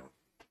right now.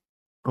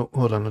 Oh,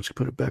 hold on. Let's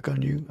put it back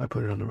on you. I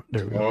put it on the.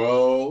 There we go.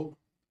 Oh,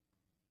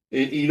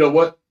 and you know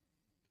what?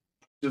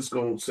 Just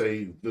gonna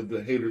say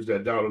the haters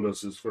that doubted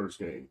us this first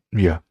game.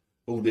 Yeah.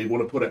 Oh, they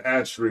want to put an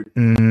asterisk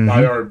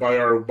by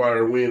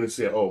our win and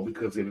say, oh,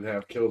 because they didn't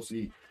have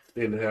Kelsey,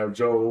 they didn't have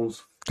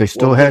Jones. They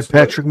still had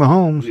Patrick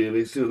Mahomes. Yeah,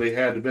 they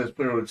had the best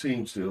player on the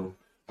team still.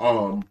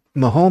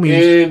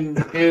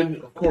 Mahomes. And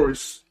of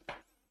course,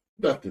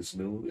 nothing's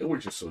new. And we're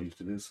just so used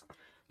to this.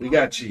 We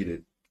got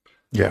cheated.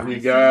 Yeah. We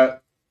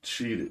got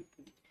cheated.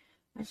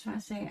 I just want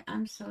to say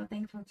I'm so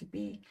thankful to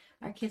be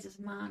our kids'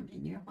 mom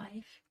in your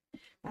life.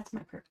 That's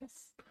my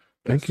purpose.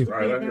 Thank you.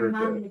 Right, I heard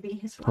that. To be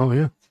his wife. Oh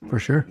yeah, for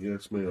sure.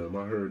 Yes, ma'am.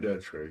 I heard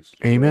that, Trace.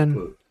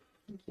 Amen.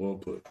 Well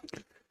put.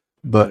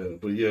 But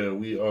yeah,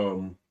 we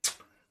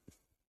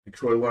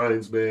Detroit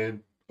Lions,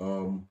 man.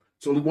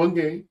 It's only one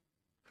game.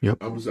 Yep.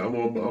 I'm as a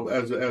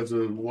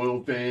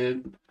loyal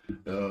fan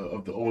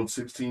of the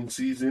 0-16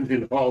 season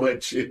and all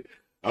that shit.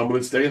 I'm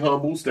gonna stay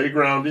humble, stay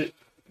grounded.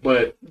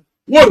 But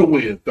what a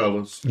win,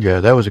 fellas!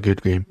 Yeah, that was a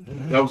good game.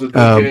 That was a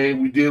good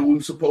game. We did what we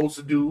were supposed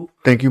to do.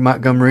 Thank you,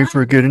 Montgomery,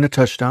 for getting a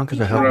touchdown because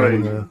I helped.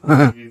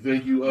 Right.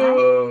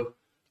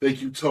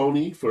 Thank you,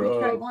 Tony, for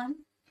Detroit won.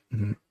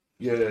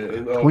 Yeah,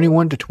 and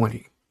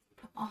 21-20.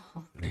 Oh.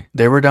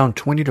 They were down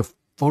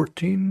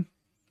 20-14.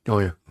 Oh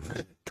yeah,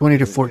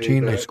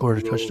 20-14. They scored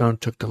a touchdown,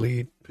 took the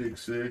lead. Pick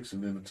six,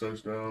 and then a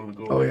touchdown.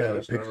 Oh yeah,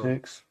 touchdown.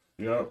 pick six.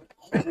 Yep.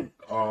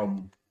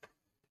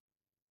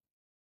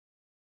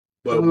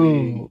 But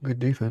good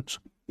defense.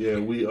 Yeah,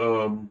 we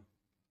coming,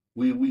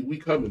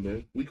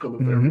 man. We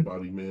coming for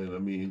everybody, man. I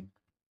mean,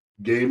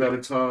 game at a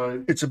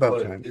time. It's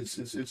about time. It's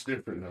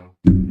different now.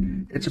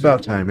 It's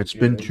about time. It's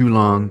been too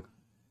long.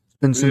 It's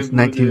been since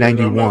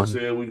 1991. I'm not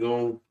saying we're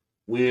gonna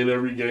win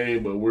every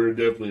game, but we're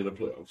definitely in the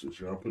playoffs this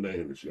year. I'm putting that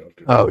energy out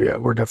there. Oh yeah,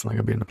 we're definitely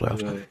gonna be in the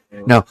playoffs.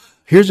 Now,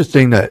 here's the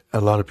thing that a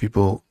lot of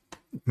people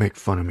make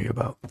fun of me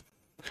about.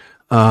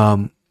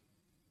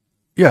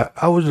 Yeah,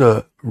 I was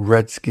a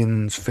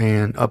Redskins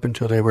fan up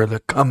until they were the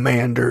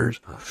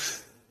Commanders.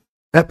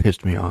 That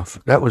pissed me off.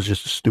 That was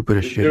just the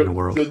stupidest shit in the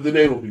world. The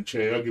name will be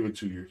changed. I'll give it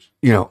 2 years.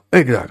 You know,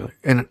 exactly.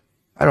 And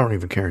I don't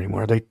even care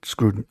anymore.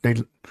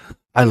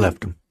 I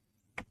left them.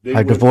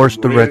 I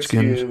divorced the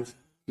Redskins.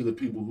 To the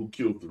people who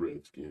killed the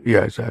Redskins.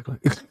 Yeah, exactly.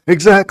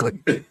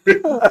 Exactly.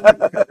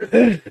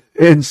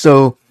 And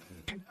so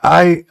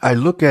I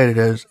look at it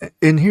as,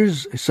 and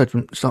here's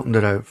something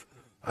that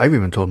I've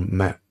even told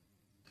Matt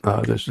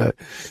that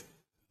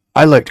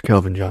I liked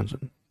Kelvin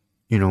Johnson.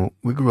 You know,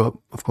 we grew up,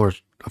 of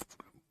course,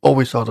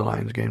 always saw the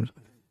Lions games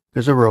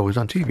because they were always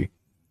on TV.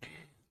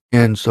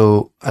 And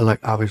so I like,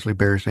 obviously,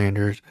 Barry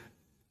Sanders,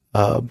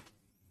 Herman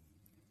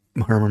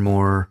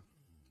Moore,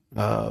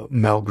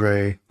 Mel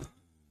Gray,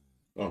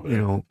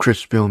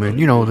 Chris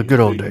Spielman, the good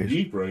old days.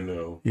 Deep right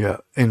now. Yeah.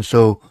 And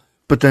so,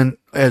 but then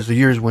as the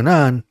years went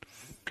on,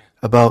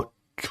 about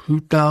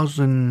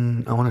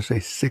 2000, I want to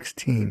say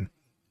 16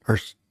 or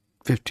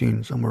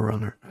 15, somewhere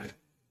around there,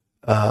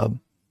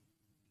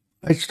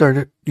 I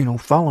started,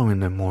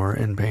 following them more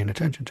and paying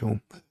attention to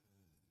them,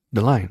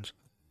 the Lions.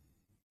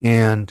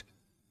 And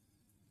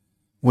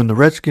when the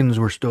Redskins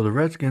were still the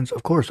Redskins,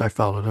 of course I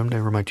followed them.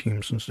 They were my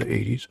team since the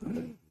 80s.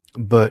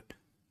 But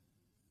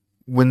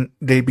when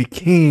they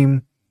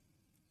became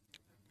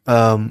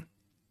to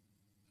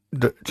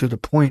the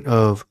point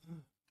of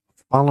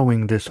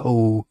following this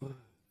whole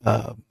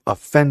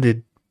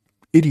offended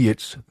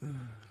idiots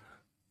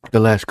the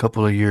last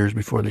couple of years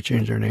before they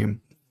changed their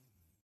name,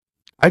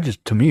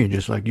 to me, it's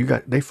just like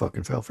they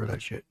fucking fell for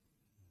that shit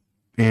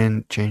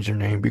and changed their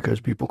name because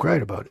people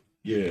cried about it.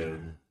 Yeah.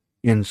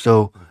 And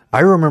so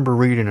I remember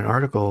reading an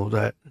article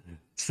that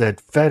said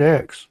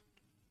FedEx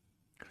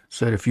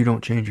said if you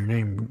don't change your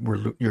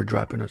name, you're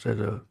dropping us as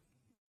a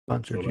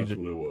sponsor. So that's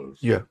what it was.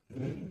 Yeah.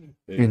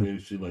 They made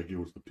it seem like it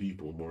was the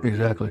people more.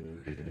 Exactly.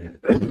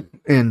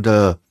 And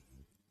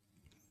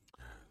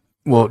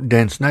well,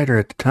 Dan Snyder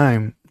at the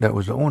time, that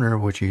was the owner,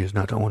 which he is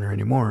not the owner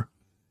anymore,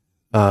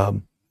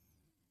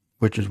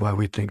 which is why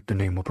we think the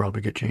name will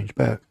probably get changed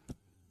back.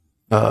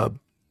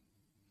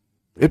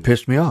 It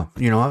pissed me off.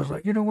 You know, I was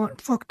like, you know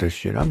what? Fuck this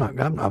shit. I'm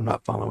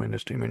not following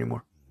this team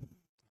anymore.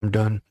 I'm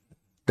done.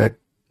 That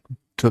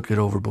took it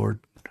overboard.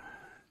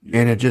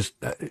 Yeah.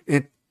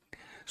 And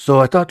so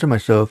I thought to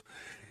myself,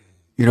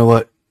 you know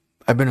what?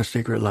 I've been a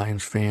secret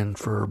Lions fan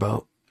for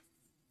about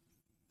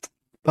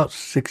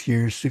 6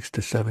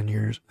 to 7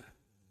 years.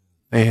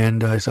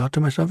 And I thought to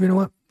myself, you know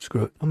what?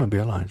 Screw it. I'm going to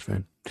be a Lions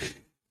fan.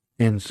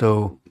 And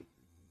so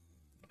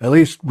at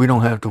least we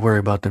don't have to worry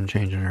about them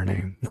changing their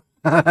name.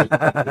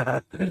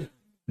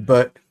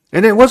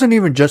 And it wasn't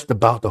even just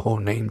about the whole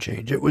name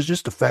change. It was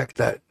just the fact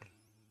that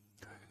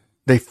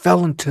they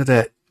fell into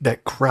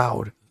that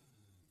crowd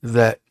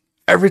that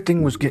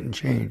everything was getting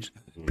changed.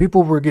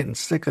 People were getting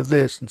sick of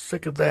this and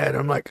sick of that.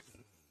 I'm like,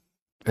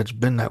 it's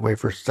been that way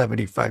for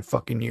 75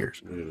 fucking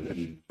years.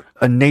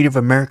 A Native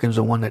American's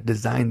the one that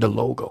designed the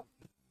logo.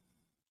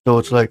 So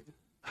it's like,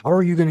 how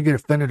are you going to get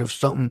offended of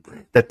something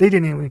that they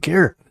didn't even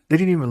care? They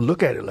didn't even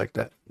look at it like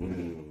that.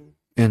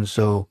 And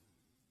so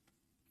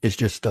it's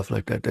just stuff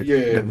like that that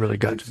really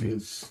got to me.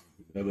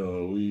 I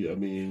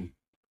mean,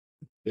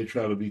 they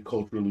try to be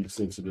culturally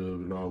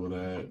sensitive and all of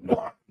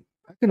that.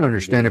 I can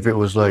understand if it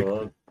was like,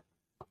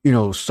 you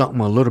know,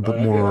 something a little bit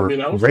more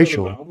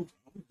racial. I was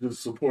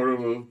just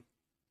supportive of,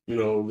 you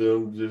know,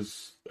 them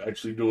just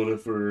actually doing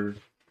it for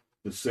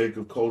the sake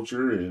of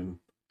culture and,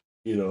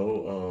 you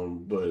know,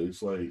 but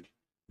it's like,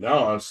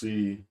 now I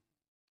see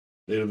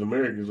Native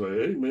Americans like,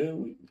 hey,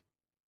 man,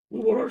 we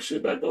want our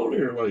shit back on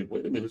here. Like,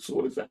 wait a minute, so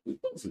what exactly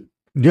was it?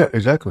 Yeah,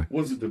 exactly.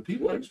 Was it the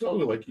people actually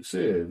talking, like you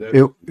said?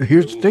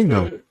 Here's the thing,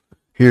 though.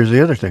 Here's the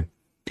other thing.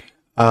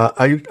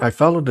 I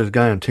followed this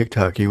guy on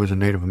TikTok. He was a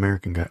Native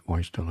American guy. Well,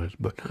 he still is,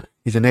 but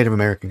he's a Native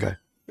American guy.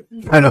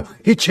 I know.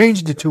 He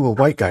changed it to a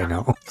white guy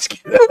now.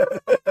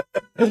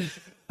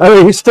 I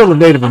mean, he's still a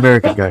Native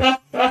American guy.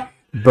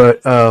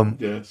 But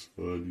that's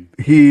funny.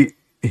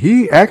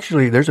 He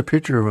actually, there's a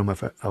picture of him,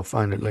 I'll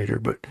find it later,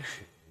 but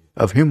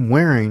of him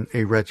wearing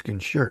a Redskin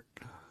shirt.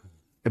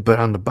 But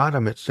on the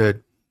bottom it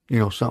said, you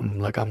know, something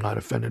like, I'm not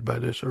offended by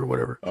this or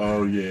whatever.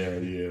 Oh, yeah,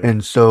 yeah.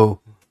 And so,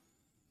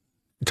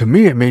 to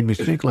me, it made me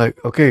think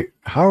like, okay,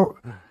 how,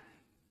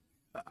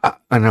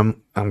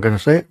 and I'm going to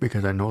say it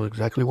because I know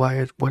exactly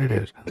what it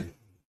is.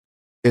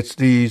 It's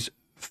these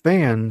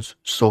fans,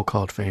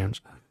 so-called fans,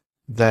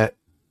 that,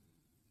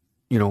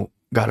 you know,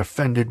 got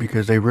offended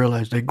because they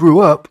realized they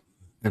grew up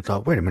and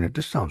thought, wait a minute,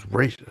 this sounds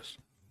racist.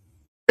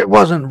 It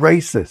wasn't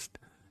racist.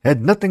 It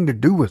had nothing to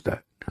do with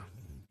that.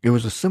 It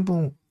was a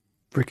simple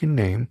freaking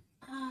name.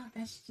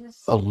 That's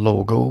just a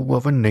logo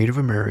of a Native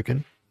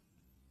American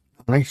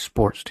on a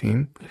sports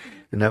team.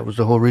 And that was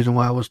the whole reason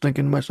why I was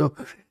thinking to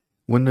myself,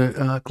 when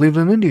the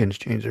Cleveland Indians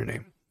changed their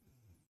name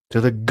to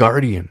the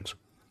Guardians.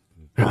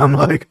 And I'm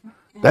like,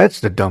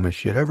 that's the dumbest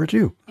shit ever,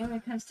 too. And when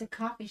it comes to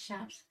coffee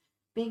shops,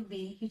 Big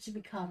B used to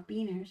be called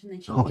Beaners, and they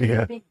changed Oh, it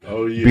yeah. to Big B.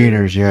 Oh, yeah.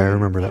 Beaners, yeah, I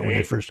remember that when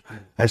they first...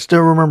 I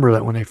still remember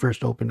that when they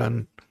first opened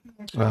on...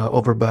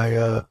 over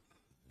by...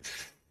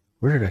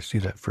 where did I see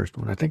that first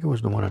one? I think it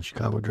was the one on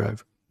Chicago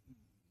Drive.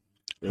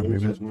 There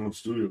was this one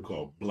studio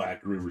called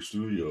Black River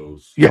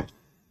Studios. Yeah.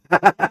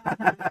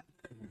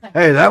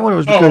 Hey, that one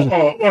was because...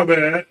 Oh, my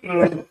bad.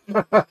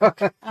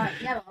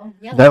 Yellow.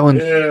 That one...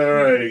 Yeah,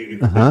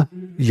 right. Uh-huh.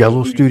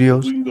 Yellow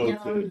Studios. If we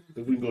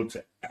can go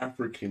to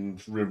African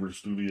River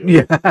Studios,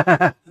 Yeah.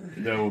 that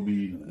would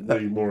be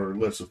way more or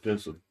less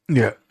offensive.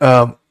 Yeah.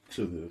 To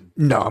them.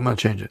 No, I'm going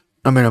to change it.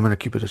 I mean, I'm going to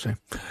keep it the same.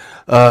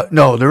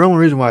 No, the only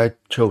reason why I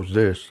chose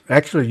this...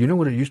 Actually, you know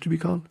what it used to be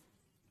called?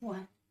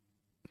 What?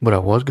 What I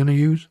was going to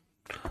use?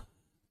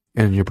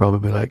 And you'll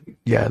probably be like,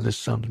 yeah, this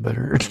sounds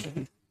better.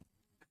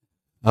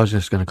 I was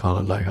just going to call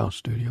it Lighthouse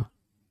Studio.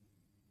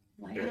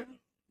 Lighthouse?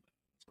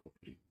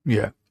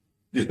 Yeah.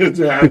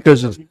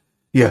 because of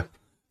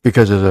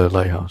the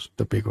lighthouse,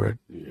 the big red.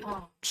 Yeah.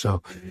 Oh.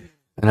 So,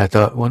 and I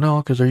thought, well, no,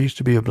 because there used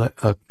to be a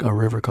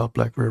river called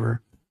Black River,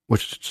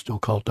 which is still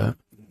called that.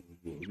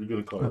 If you're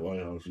going to call it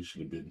Lighthouse, you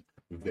should have been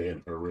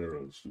Ben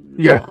Herrera Studio.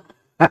 Yeah.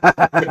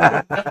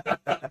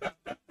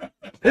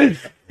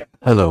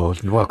 Hello,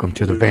 and welcome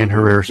to the Ben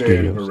Herrera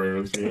Studios.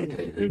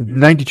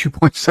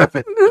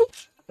 92.7.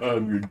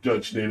 I'm your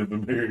Dutch Native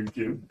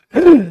American.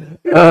 Let me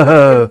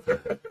go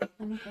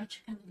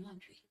check on the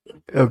laundry.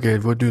 Okay,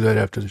 we'll do that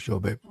after the show,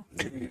 babe.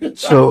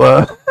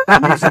 So,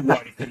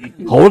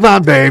 hold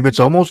on, babe. It's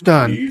almost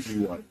done.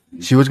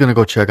 She was gonna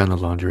go check on the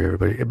laundry,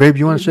 everybody. Babe,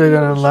 you want to say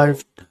that on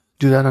live?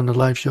 Do that on the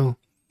live show?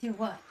 Do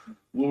what?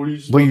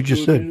 What you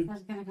just said? I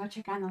was gonna go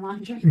check on the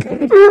laundry.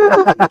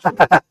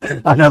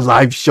 On a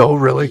live show,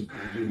 really?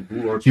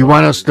 You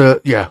want us to?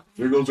 Yeah.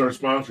 There goes our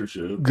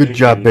sponsorship. Good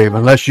job, babe.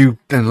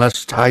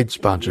 Unless Tide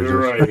sponsors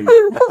us.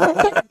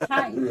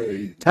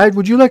 Right. Tide,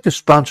 would you like to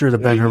sponsor the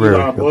Ben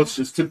Herrera Show? Let's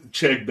just took the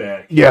check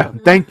back. Yeah,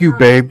 thank you,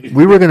 babe.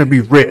 We were gonna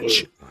be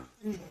rich.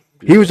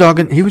 He was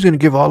gonna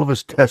give all of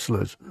us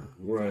Teslas.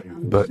 Right.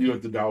 But you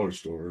at the dollar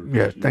store.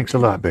 Yeah, thanks a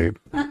lot, babe.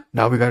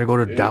 Now we gotta go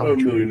to Dollar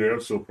Tree. Millionaire,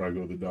 I'll still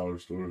probably go to the dollar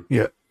store.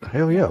 Yeah,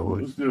 hell yeah.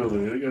 Let's do it,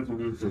 man. They got some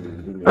good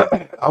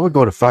food. I would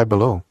go to Five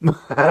Below.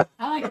 I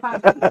like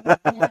Five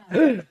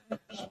Below.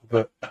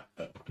 But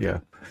yeah.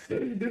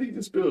 Did he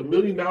just spend $1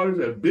 million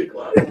at Big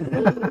Lots?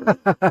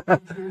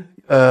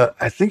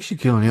 I think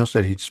Shaquille O'Neal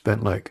said he'd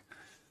spent like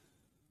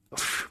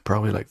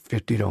probably like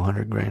 50 to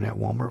 100 grand at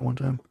Walmart one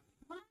time.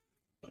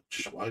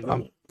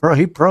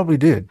 He probably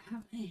did.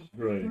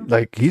 Right.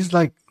 Like he's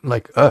like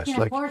us.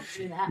 Like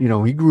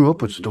he grew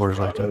up with stores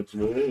like that.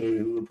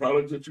 Man, the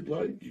products that you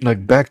like.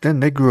 Like back then,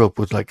 they grew up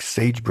with like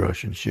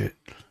sagebrush and shit.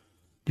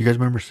 Do you guys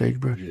remember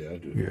sagebrush? Yeah, I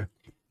do. Yeah.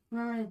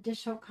 Remember the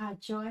dish soap called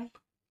Joy?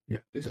 Yeah,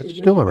 that's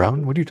still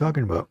around. What are you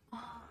talking about?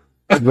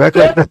 You act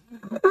like that.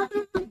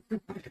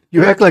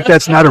 You act like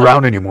that's not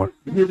around anymore.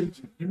 You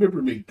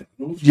remember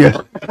McDonald's?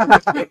 Yeah.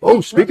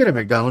 Oh, speaking of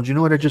McDonald's, you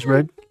know what I just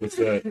read? What's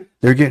that?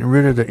 They're getting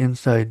rid of the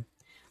inside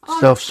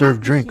self-serve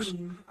drinks.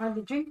 Or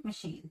the drink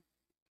machine.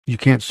 You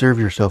can't serve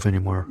yourself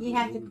anymore. You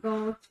have to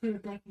go to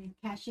the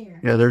cashier.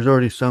 Yeah, there's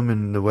already some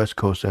in the West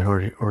Coast that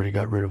already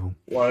got rid of them.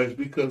 Why? It's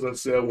because I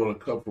say I want a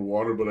cup of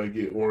water, but I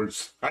get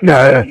orange.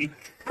 No,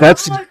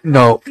 that's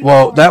no.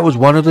 Well, that was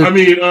one of the. I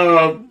mean,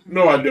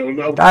 no, I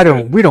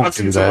don't. We don't I do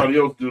seen that. Somebody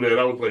else do that.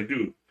 I was like,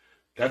 dude,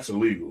 that's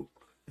illegal.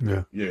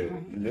 Yeah. Yeah,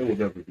 that would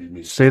never be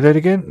me. Say that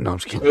again? No, I'm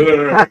just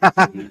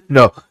kidding.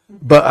 No,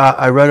 but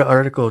I read an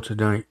article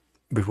tonight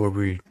before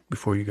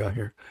you got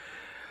here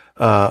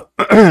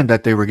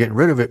that they were getting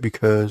rid of it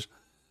because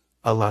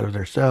a lot of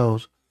their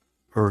sales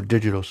or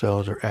digital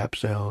sales or app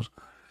sales,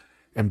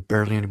 and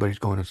barely anybody's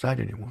going inside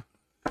anymore.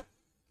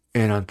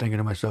 And I'm thinking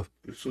to myself,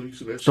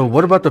 so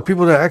what about the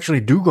people that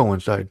actually do go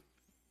inside?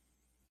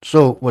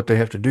 So what they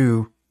have to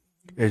do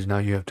is now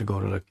you have to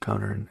go to the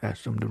counter and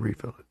ask them to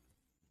refill it.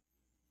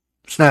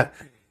 It's not.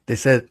 They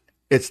said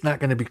it's not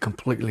going to be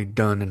completely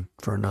done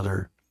for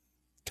another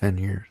 10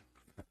 years.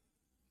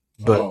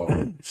 But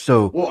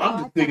well, I'm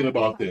just thinking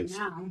about this.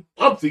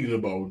 I'm thinking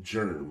about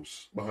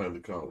germs behind the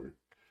counter.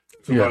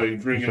 Somebody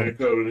drinking a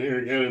cup and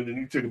then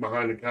you take it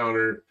behind the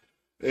counter.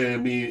 And I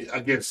mean, I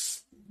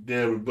guess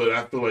but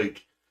I feel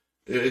like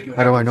it can.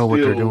 How do I know what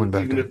they're doing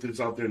back even there? If it's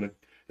out there in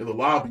the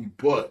lobby,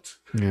 but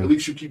at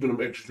least you're keeping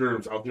them extra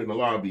germs out there in the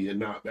lobby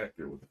and not back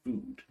there with the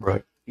food.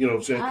 Right. You know what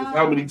I'm saying? 'Cause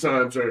how many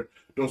times are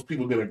those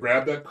people going to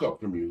grab that cup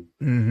from you,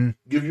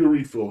 give you a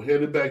refill,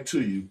 hand it back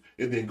to you,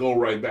 and then go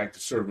right back to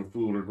serving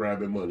food or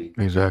grabbing money?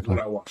 Exactly.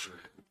 Without washing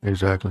it.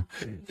 Exactly.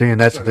 See, and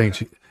that's the thing.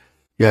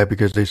 Yeah,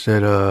 because they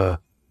said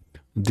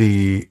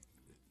the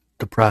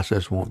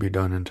process won't be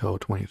done until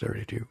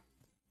 2032.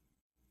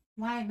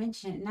 Why I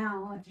mention it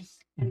now?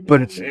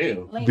 But it's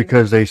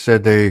because they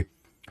said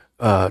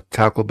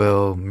Taco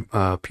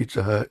Bell,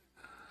 Pizza Hut,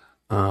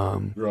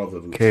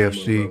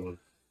 KFC.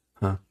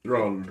 Huh? They're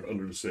all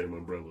under the same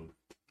umbrella.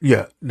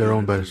 Yeah, they're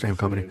owned by the same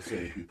company.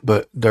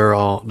 But they're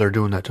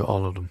doing that to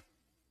all of them.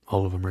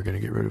 All of them are going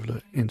to get rid of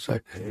the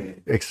inside.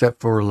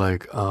 Except for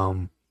like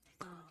what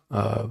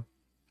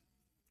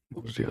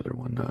was the other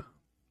one?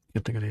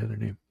 Can't think of the other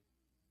name.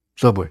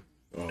 Subway.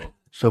 Oh.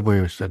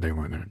 Subway said they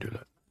weren't going to do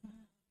that.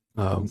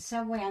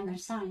 Subway on their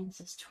sign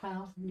says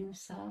 12 new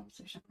subs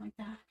or something like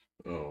that.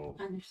 Oh.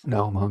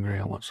 Now I'm hungry.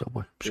 I want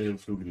Subway. All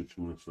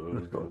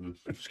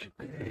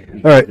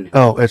right.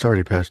 Oh, it's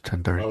already past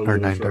 10:30 or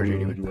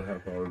 9:30 anyway.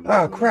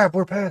 Oh crap,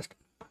 we're past.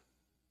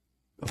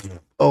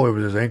 Oh, it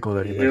was his ankle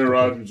that he. Aaron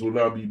Rodgers will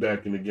not be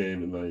back in the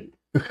game tonight.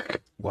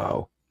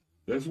 Wow.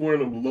 That's wearing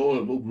them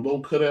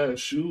low cut ass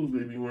shoes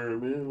they be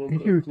wearing, man. Low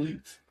cut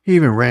cleats. He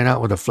even ran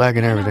out with a flag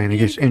and everything, and he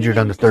gets injured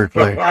on the third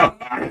play.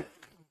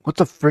 What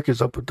the frick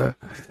is up with that?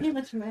 He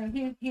was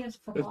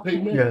football.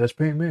 Yeah, that's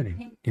Peyton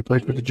Manning. He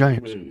played for the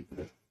Giants. He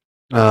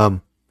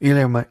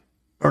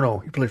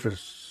played for the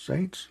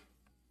Saints?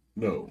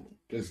 No,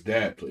 his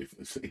dad played for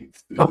the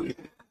Saints. Oh. You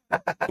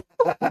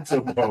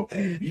talking about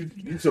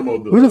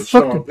Who the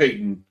Sean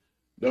Payton.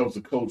 That was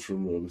the coach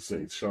from the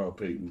Saints, Sean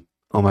Payton.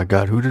 Oh my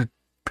God, who did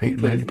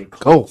Peyton Manning play?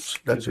 Colts.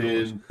 That's who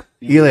it was.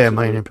 Eli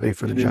Manning played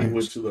for the Giants. He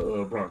went to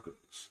the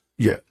Broncos.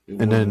 Yeah,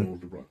 and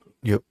then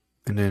yep.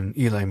 And then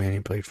Eli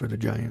Manning played for the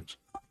Giants.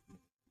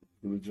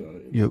 For the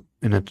Giants. Yep.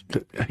 And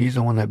he's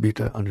the one that beat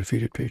the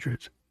undefeated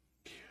Patriots.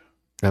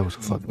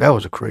 That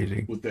was a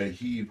crazy. With that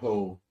heave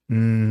ho.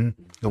 The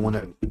one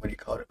that when he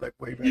caught it like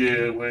way back.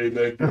 Yeah, way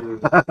back there.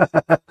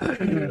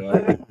 Yeah,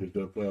 I picked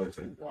up. I was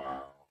like,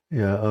 wow.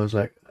 Yeah, I was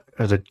like,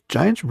 are the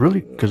Giants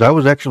really? Because I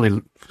was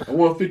actually. I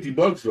won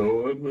 $50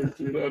 though.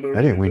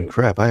 I didn't win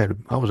crap. I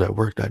was at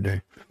work that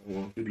day. I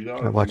won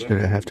 $50. I watched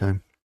it at halftime.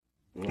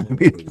 My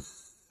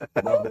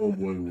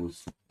homeboy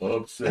was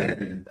upset.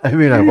 I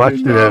mean, I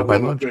watched it at my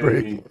lunch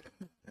break.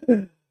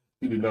 He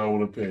did not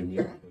want to pay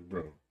me,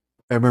 bro.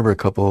 I remember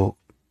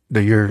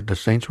the year the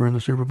Saints were in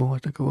the Super Bowl, I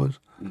think it was.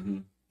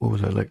 Mm-hmm. What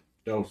was that like?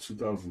 That was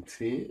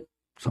 2010?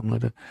 Something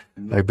like that.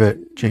 I bet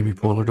Jamie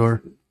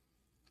Polidor.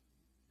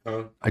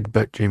 Huh? I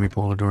bet Jamie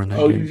Polidor in that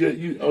game.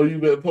 You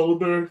bet Polar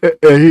Bear?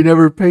 And he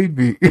never paid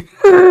me.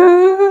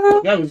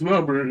 That was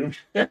number.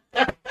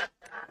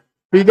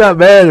 He got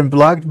mad and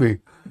blocked me.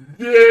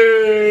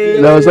 Yay!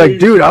 And I was like,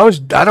 dude, I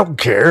don't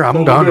care.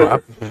 I'm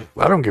done.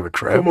 I don't give a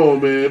crap. Come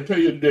on, man.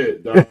 Pay your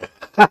debt, dog.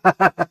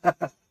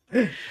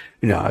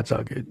 No, it's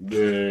all good.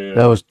 Yeah.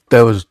 That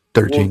was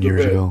 13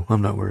 years ago.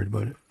 I'm not worried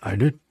about it. I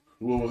did.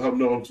 Well, how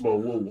much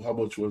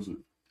was it?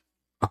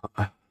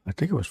 I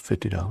think it was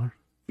 $50.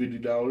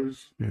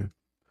 $50? Yeah.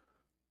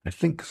 I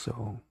think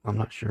so. I'm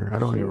not sure. I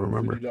don't even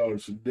remember.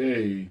 $50 a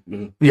day.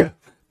 Yeah.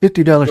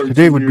 $50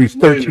 today would be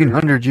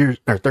 1,300 years,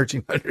 or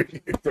 1,300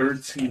 years.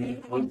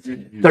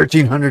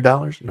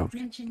 $1,300? No.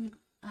 Mention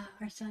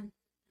our son.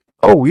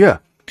 Oh, yeah.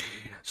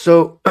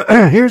 So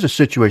here's a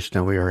situation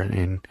that we are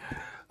in.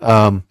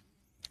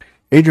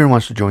 Adrian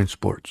wants to join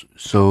sports,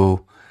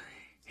 so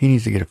he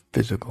needs to get a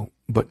physical.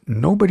 But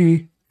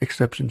nobody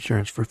accepts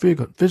insurance for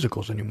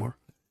physicals anymore.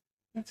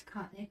 It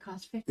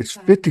costs $55. It's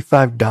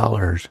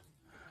 $55.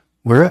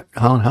 We're at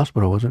Holland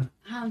Hospital, wasn't it?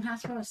 Holland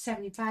Hospital was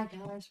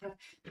 $75, but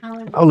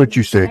Holland. I'll let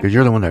you say it because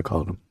you're the one that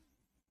called him.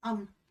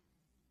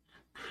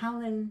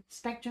 Holland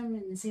Spectrum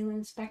and New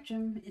Zealand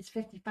Spectrum is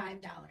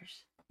 $55.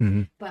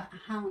 Mm-hmm. But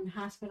Holland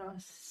Hospital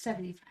is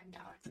 $75.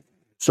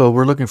 So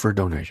we're looking for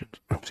donations.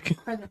 For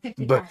the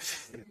 $55. But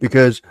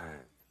because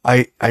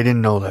I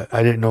didn't know that.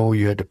 I didn't know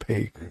you had to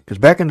pay. Because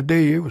back in the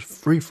day, it was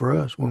free for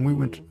us when we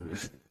went,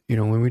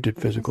 when we did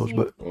physicals.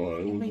 But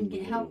we can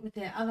get help with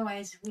it.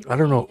 Otherwise, I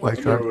don't know. I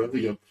think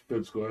a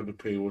physical I had to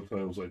pay one time.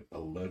 It was like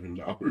 $11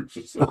 or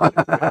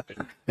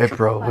something. It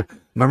probably.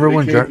 Remember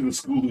when they came to the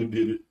school and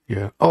did it?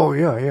 Yeah. Oh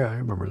yeah, I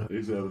remember that. They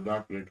used to have a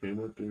doctor that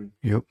came up there.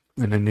 Yep.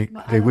 And then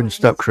they wouldn't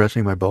stop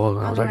caressing my balls,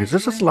 and I was like, "Is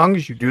this as long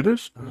as you do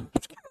this?"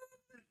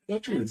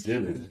 Not you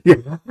did it.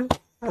 Yeah.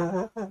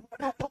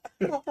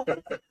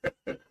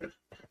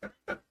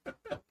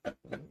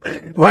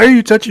 Why are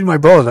you touching my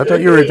balls? I thought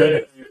you were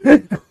done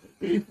it.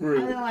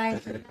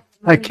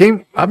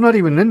 I'm not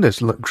even in this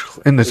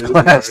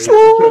class.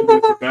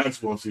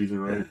 Basketball season,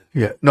 right?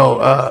 Yeah. No.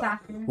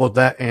 Well,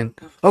 that and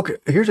okay.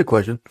 Here's a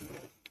question: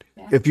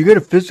 if you get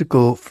a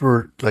physical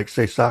for, like,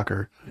 say,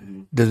 soccer,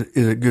 is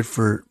it good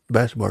for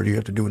basketball? Or do you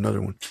have to do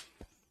another one?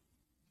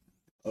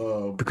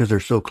 Because they're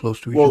so close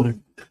to each other.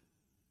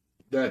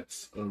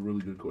 That's a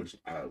really good question.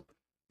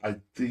 I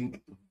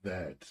think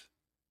that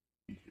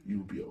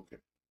you'll be okay.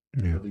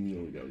 Yeah. I think you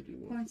only got to do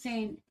one. Well, I'm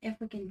saying if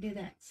we can do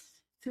that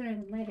sooner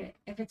than later,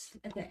 if it's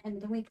at the end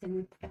of the week, then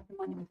we've got the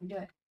money, we can do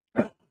it.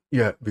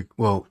 Yeah.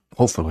 Well,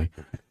 hopefully.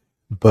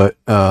 But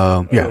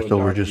so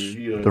we're just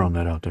throwing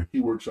that out there. He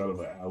works out of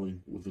an alley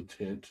with a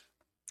tent.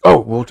 Oh,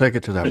 we'll take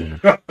it to that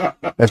one.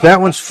 If that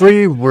one's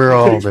free, we're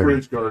all there.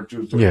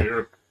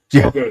 Yeah.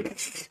 Yeah. Okay.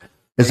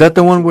 Is that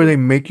the one where they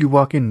make you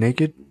walk in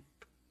naked?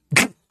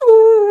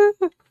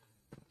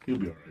 He'll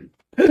be all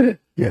right.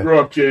 Yeah.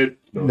 Grow up, kid.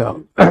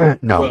 No. But,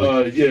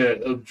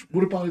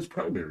 what about his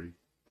primary?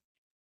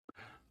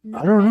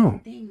 I don't know.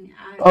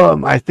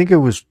 I think it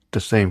was the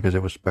same because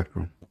it was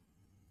Spectrum.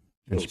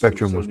 And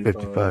Spectrum was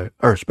 55.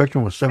 Or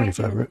Spectrum was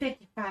 75, right?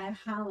 55.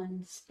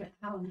 Holland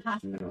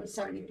Hospital was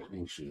 75.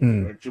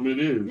 Spectrum it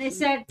is. They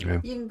said you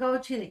can go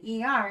to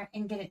the ER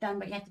and get it done,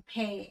 but you have to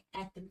pay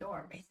at the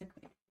door,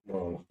 basically.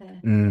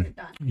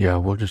 Yeah,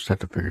 we'll just have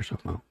to figure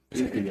something out.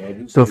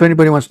 So if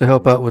anybody wants to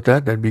help out with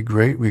that, that'd be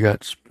great. We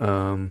got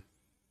you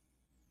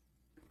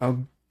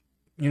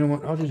know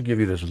what, I'll just give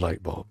you this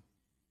light bulb.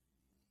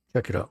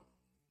 Check it out.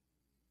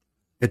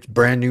 It's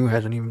brand new,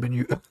 hasn't even been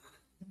used.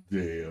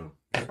 Damn.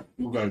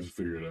 You guys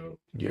figure it out.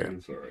 Yeah.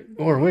 It's all right.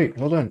 Or wait,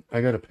 hold on, I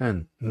got a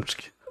pen.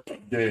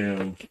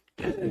 Damn.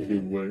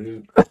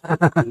 Anyway.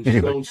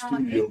 Studio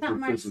for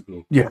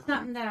physical. Yeah. It's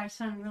something that our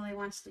son really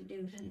wants to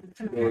do. Just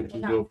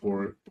go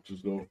for it.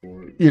 Just go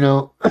for it.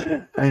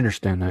 I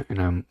understand that,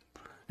 and I'm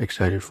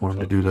excited for him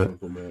to do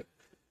that.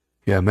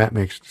 Yeah, Matt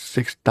makes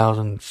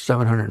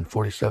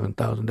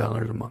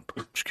 $6,747,000 a month.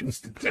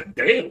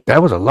 Damn.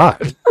 That was a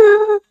lot.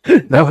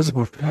 That was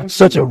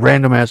such a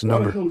random ass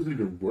number. How the hell is he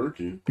even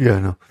working? Yeah,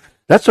 no.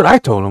 That's what I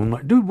told him. I'm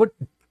like, dude, what?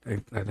 I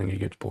think he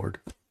gets bored.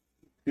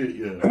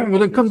 Yeah. Well,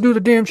 then come do the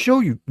damn show,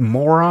 you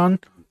moron.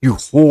 You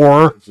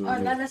whore. Or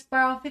let us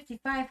borrow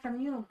 55 from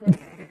you.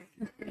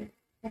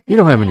 You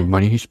don't have any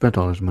money. He spent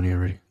all his money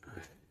already.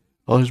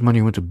 All his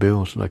money went to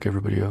bills like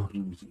everybody else.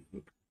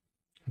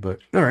 But,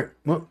 all right.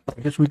 Well,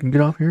 I guess we can get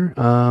off here.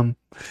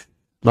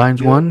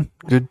 Lines 1,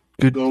 good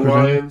good Go for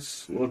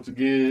Lions once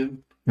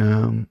again.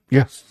 them.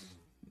 Yeah.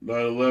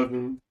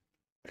 9/11.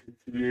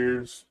 2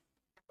 years.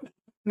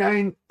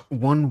 9/11.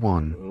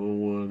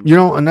 9/11. You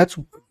know, and that's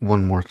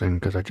one more thing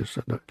because I just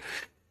said that.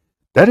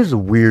 That is a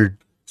weird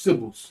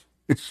Symbols.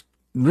 It's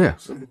yeah.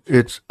 Symbols.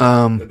 It's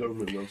The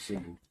government loves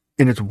symbols.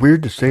 And it's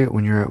weird to say it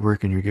when you're at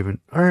work and you're given,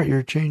 all right,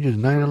 your change is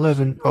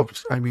 9/11. Oh,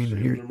 I mean, Here,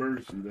 here.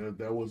 emergency.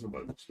 That wasn't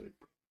my mistake.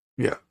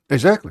 Yeah,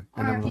 exactly.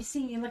 Or if you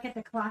see, you look at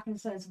the clock and it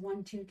says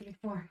 1, 2, 3,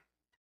 4.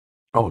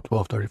 Oh,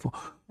 12:34.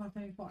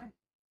 12:34.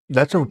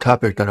 That's a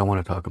topic that I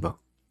want to talk about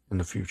in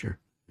the future.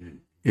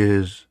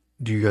 Is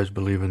do you guys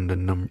believe in the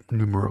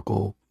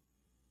numerical?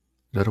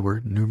 Is that a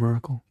word?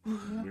 Numerical?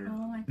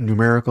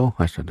 Numerical?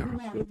 I said that wrong.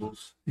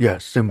 Symbols. Yeah,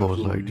 symbols.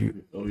 Absolutely. Like, do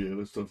you, oh yeah,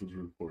 that stuff is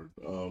really important.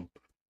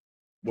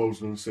 What I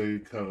was going to say,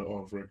 kind of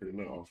off record,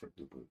 not off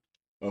record,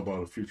 but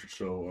about a future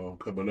show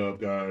coming up,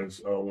 guys.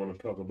 I want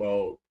to talk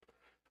about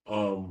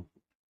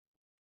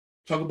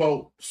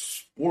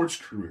sports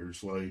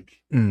careers,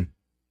 like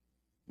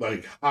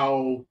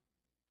how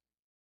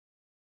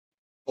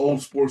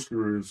old sports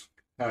careers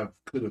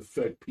could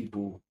affect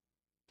people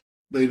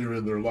later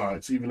in their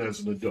lives, even as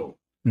an adult.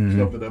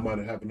 Something that might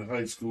have happened in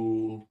high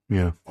school.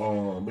 Yeah.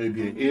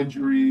 Maybe an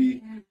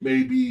injury,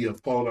 maybe a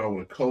falling out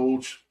with a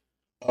coach.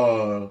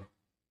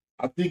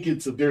 I think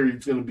it's a very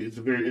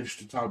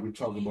interesting topic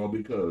to talk about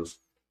because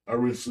I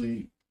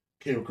recently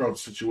came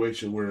across a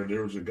situation where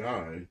there was a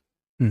guy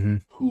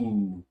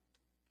who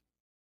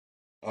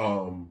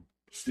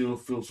still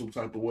feels some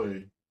type of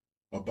way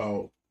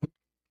about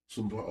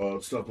some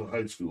stuff in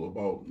high school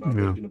about not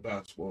making the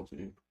basketball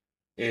team.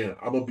 And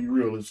I'm gonna be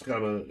real, it's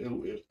kind of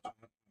I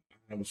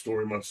have a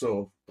story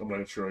myself. I'm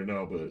not sure right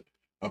now, but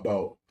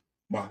about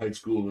my high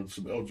school and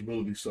some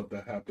eligibility stuff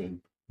that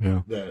happened.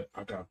 Yeah. That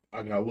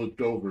I got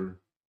looked over.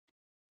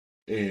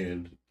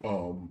 And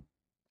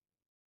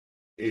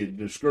it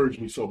discouraged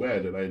me so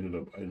bad that I ended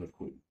up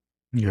quitting.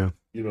 Yeah.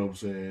 You know what I'm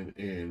saying?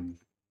 And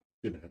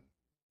didn't happen.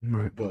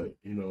 Right. But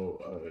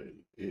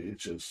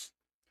it's just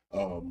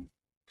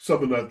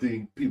something I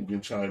think people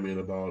can chime in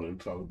about and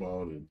talk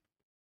about. And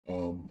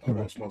I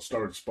lost my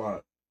starting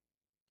spot.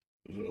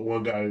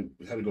 One guy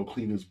had to go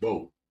clean his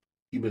boat.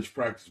 He missed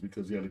practice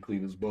because he had to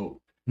clean his boat.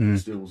 He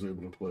still was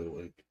able to play.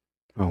 Like,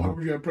 why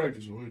were you at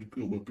practice? I had to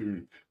come up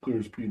here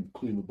and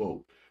clean the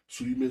boat.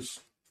 So you miss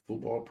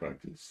football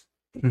practice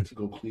to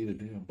go clean a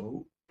damn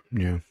boat?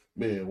 Yeah.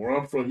 Man, where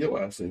I'm from,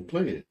 your ass ain't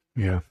playing.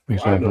 Yeah,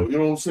 exactly. I know, you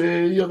know what I'm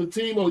saying? The other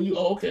team,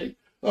 okay.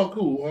 Oh,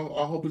 cool.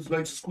 I hope it's nice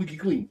and squeaky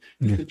clean.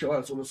 You hit your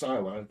ass on the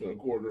sideline for a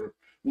quarter.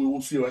 We'll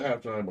see you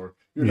at halftime, or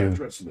you're not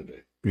dressing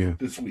today. Yeah.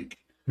 This week.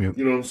 Yep.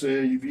 You know what I'm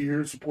saying? You be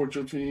here, support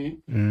your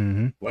team.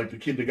 Like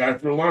the guy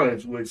from the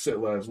Lions who they set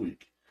last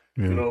week.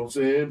 Yeah. You know what I'm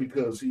saying?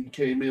 Because he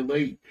came in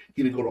late.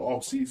 He didn't go to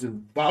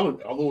off-season, all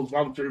those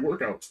voluntary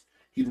workouts.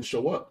 He didn't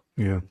show up.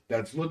 Yeah.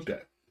 That's looked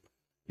at.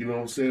 You know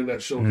what I'm saying?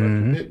 That shows that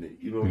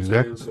commitment. You know what I'm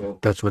saying? So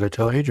that's what I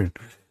tell Adrian.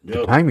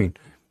 The timing.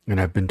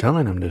 And I've been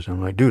telling him this.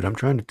 I'm like, dude, I'm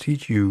trying to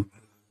teach you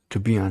to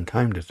be on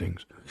time to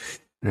things.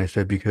 And I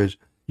said, because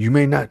you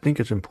may not think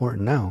it's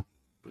important now,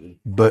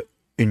 but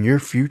in your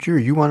future,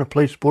 you want to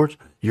play sports,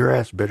 your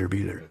ass better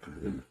be there.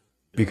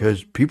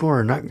 Because people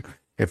are not,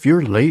 if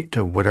you're late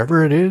to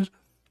whatever it is,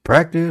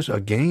 practice, a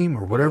game,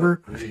 or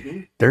whatever,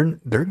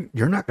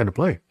 you're not going to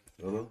play.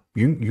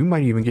 You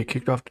might even get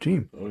kicked off the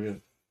team. Oh, yeah.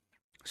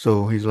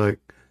 So he's like,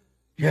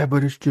 yeah,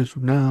 but it's just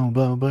now,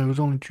 blah, blah. It was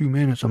only 2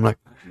 minutes. I'm like,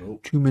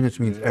 2 minutes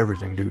means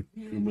everything, dude.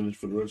 2 minutes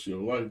for the rest of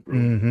your life,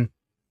 bro.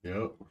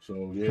 Yeah.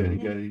 So, yeah,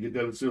 you get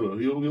that instilled.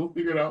 He'll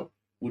figure it out.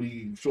 When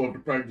he show up to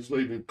practice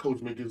late and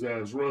coach make his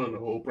ass run the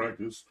whole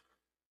practice.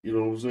 You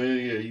know what I'm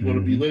saying? Yeah, you want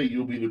to be late,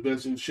 you'll be the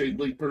best in shape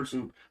late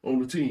person on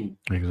the team.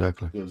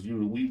 Exactly. Because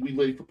we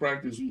late for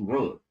practice, you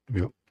run.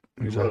 Yep.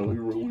 Exactly.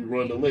 We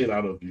run the late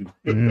out of you.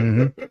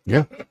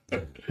 Yeah.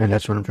 And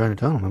that's what I'm trying to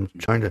tell him. I'm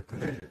trying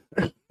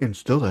to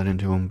instill that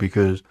into him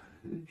because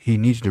he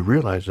needs to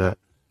realize that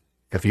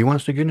if he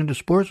wants to get into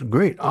sports,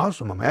 great,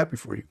 awesome, I'm happy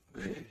for you.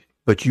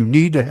 But you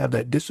need to have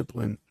that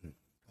discipline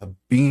of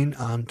being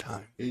on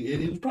time.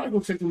 It's probably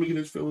going to take him to get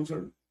his feelings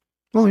hurt.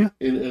 Oh, yeah.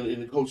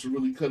 And the coach will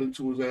really cut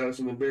into his ass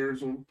and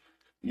embarrass him.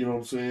 You know what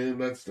I'm saying?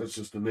 That's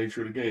just the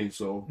nature of the game.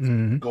 So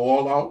go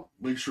all out.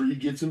 Make sure he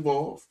gets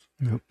involved.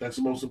 Yep. That's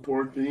the most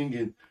important thing.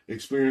 And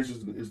experience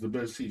is the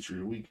best teacher.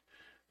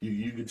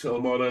 You can tell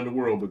him all that in the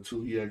world, but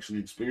until he actually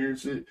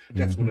experiences it,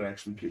 that's when it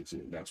actually kicks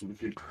in. That's when it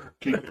kicked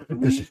in for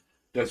me.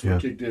 That's when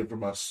it kicked in for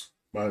my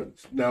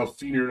now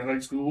senior in high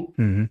school.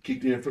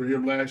 Kicked in for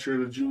him last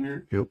year as a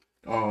junior. Yep.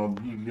 You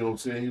know what I'm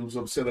saying? He was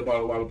upset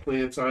about a lot of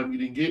playing time he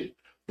didn't get,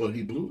 but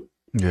he blew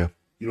it. Yeah.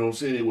 You know what I'm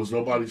saying? It was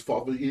nobody's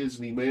fault but his,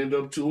 and he manned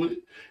up to it.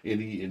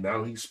 And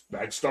now he's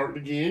back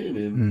starting again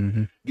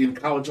and getting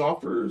college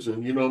offers,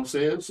 and you know what I'm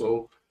saying?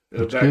 So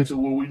back to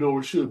where we know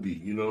it should be.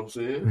 You know what I'm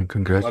saying? And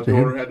congrats My to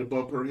daughter him. had to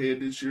bump her head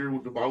this year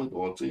with the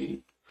volleyball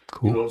team.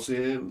 Cool. You know what I'm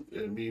saying?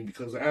 I mean,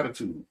 because of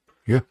attitude.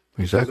 Yeah,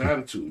 exactly. Because of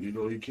attitude. You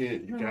know,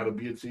 you got to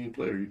be a team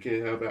player. You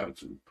can't have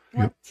attitude.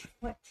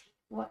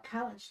 What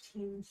college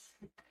teams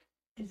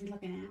is he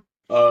looking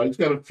He's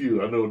got a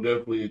few. I know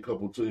definitely a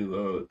couple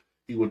teams.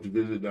 He went to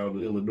visit down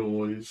in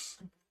Illinois.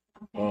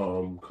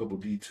 Couple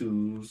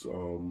D2s.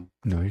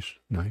 Nice.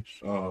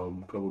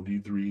 Couple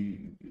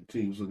D3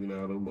 teams looking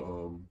at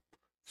him.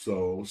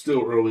 So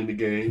still early in the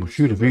game. Well,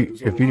 shoot, if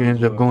he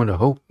ends up going to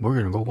Hope, we're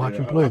gonna go watch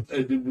him play.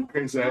 The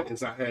crazy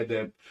is I had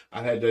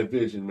that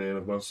vision, man.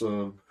 If my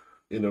son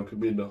ended up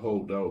committing to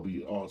Hope, that would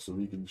be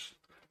awesome. He can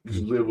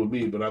just live with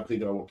me, but I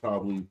think I would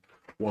probably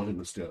want him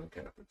to stay on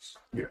campus.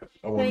 Yeah,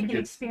 I want him to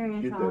get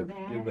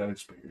that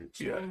experience.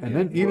 Yeah, and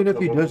then even if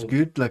he does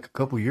good, like a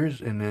couple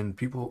years, and then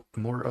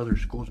more other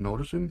schools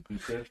notice him,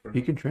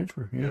 he can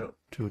transfer. Yeah,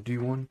 to a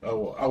D1.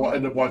 I will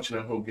end up watching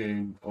that whole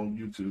game on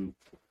YouTube.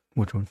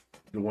 Which one?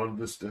 The one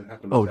that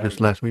happened. Oh, just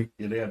last week.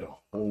 Yeah, they had the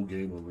whole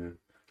game on there.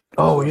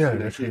 Oh yeah,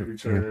 that's right.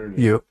 Return.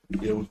 Yep.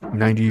 It was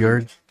 90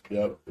 yards.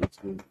 Yep, it's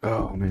good.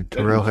 Oh man,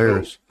 Terrell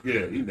Harris.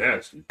 Yeah, he's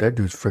nasty. That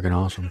dude's freaking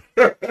awesome.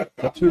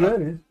 That's who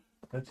that is.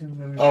 That's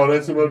him. Oh,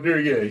 that's him up there.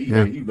 Yeah,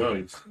 he's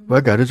nice. Well,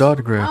 I got his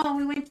autograph. Oh,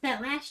 we went to that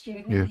last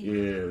year. Yeah.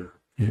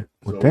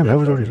 Well, damn, that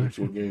was already last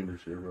year. Game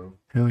this year, bro.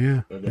 Hell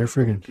yeah, they're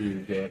freaking.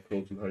 Kids that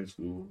coach in high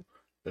school.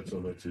 That's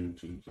on that team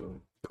too.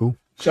 So cool.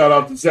 Shout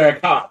out to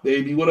Zach Hop,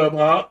 baby. What up,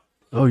 Hop?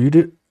 Oh, you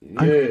did?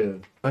 Yeah.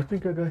 I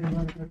think I got him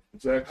autograph.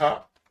 Zach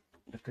Hop.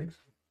 I think so.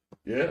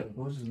 Yeah.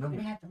 What was his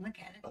number? I have to look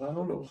at it. I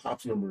don't know what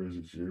Hop's number is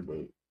this year,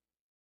 but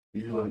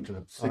he's like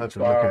I'll have to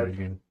look at it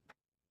again.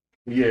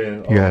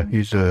 Yeah. Yeah,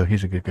 he's a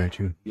good guy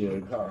too. Yeah,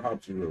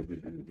 Hop's a real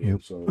good dude.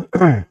 Yep. So,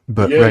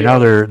 but right now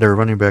their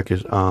running back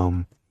is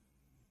or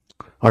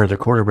the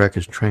quarterback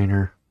is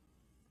Trainer.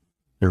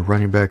 Their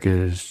running back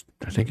is,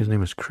 I think his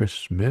name is Chris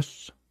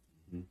Smith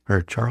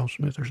or Charles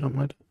Smith or something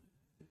like that.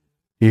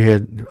 He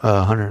had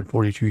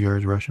 142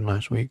 yards rushing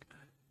last week.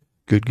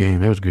 Good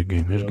game. That was a good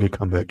game. It was a good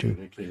comeback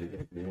too.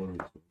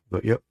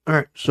 But yep. All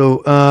right.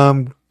 So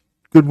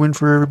good win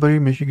for everybody.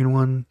 Michigan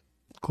won,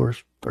 of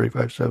course,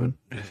 35-7.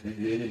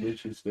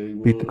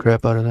 Beat the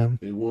crap out of them.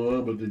 They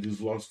won, but they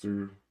just lost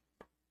their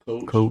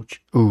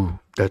coach. Ooh,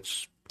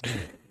 that's.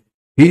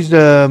 He's he's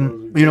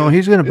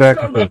gonna back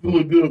up. It's not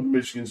look good for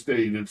Michigan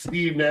State. It's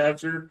Steve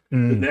Nasser, the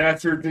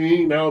Nasser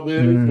thing. Now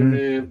this and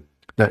then.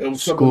 That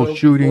school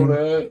shooting,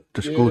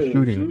 campus.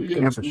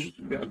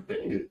 God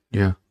dang it.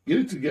 Yeah. Get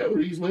it together,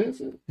 East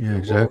Lansing. Yeah,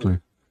 exactly.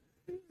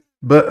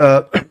 But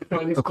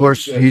of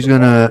course, he's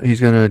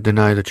gonna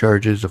deny the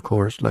charges. Of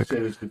course, like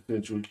it's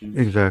consensual.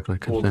 Exactly,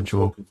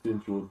 consensual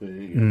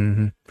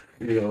thing.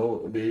 Mm-hmm. You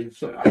know, I mean,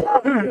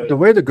 the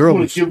way the girl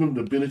was, give him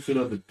the benefit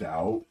of the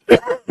doubt.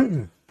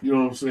 You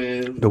know what I'm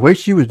saying? The way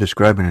she was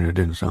describing it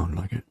didn't sound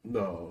like it.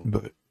 No,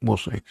 but we'll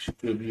see. She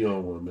could be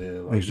on one,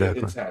 man. Like,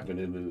 exactly, it's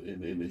happened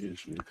in the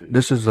history.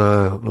 This is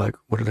like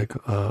what do they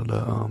call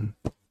the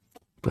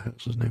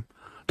hell's his name?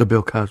 The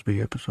Bill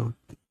Cosby episode.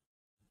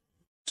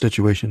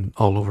 Situation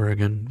all over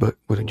again, but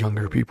with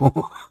younger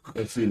people.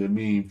 I seen a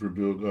meme for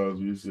Bill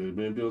Cosby. He said,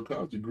 "Man, Bill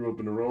Cosby grew up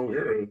in the wrong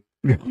era."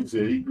 Yeah. He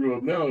said he grew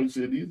up now. He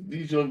said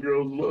these young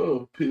girls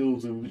love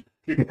pills and.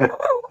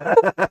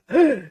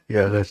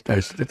 Yeah, that's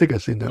nice. I think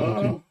I've seen that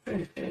one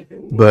too.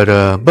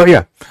 But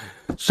yeah.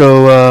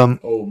 So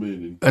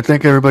I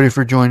thank everybody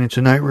for joining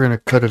tonight. We're gonna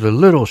cut it a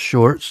little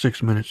short,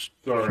 6 minutes.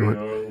 Sorry, short.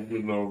 I'm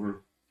getting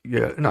over.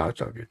 Yeah, no,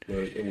 it's all good.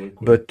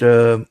 But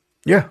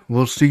yeah,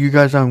 we'll see you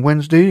guys on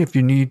Wednesday. If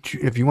you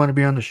want to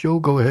be on the show,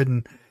 go ahead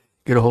and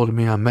get a hold of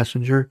me on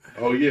Messenger.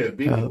 Oh yeah,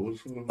 bingo.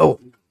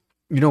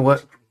 You know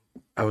what?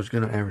 I was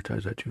gonna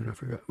advertise that too, and I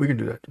forgot. We can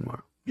do that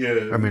tomorrow.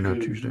 Yeah, I mean on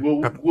Tuesday.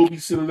 We'll be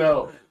sending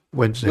out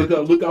Wednesday.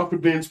 Look out for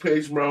Ben's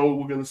page tomorrow.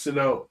 We're gonna send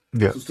out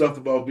some stuff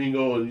about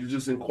bingo, and you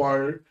just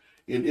inquire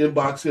and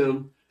inbox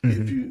him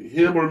if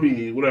him or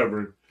me,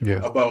 whatever.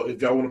 Yeah. About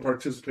if y'all want to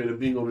participate in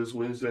bingo this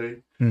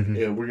Wednesday,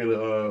 and we're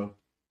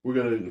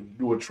gonna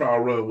do a trial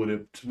run with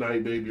it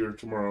tonight, maybe or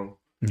tomorrow.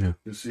 Yeah.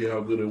 To see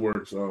how good it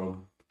works.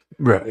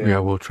 Right. Yeah,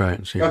 we'll try it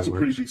and see. Got some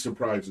pretty decent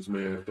prizes,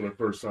 man, for the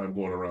first time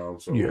going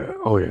around. So yeah.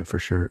 Oh yeah, for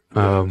sure.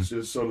 It's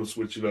just something to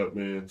switch it up,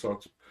 man.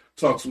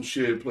 Talk some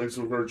shit, play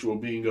some virtual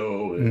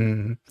bingo,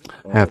 and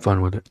have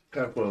fun with it.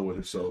 Have fun with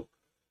it. So,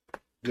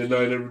 good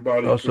night,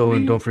 everybody. Also,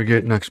 and don't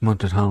forget, next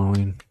month is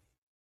Halloween.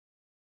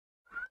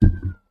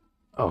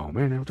 Oh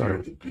man,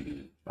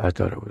 I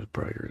thought it was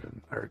brighter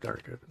or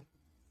darker.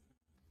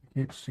 I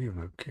can't see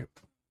him. The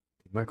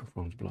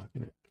microphone's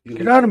blocking it.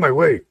 Get out of my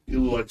way. He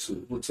looks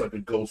like a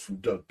ghost from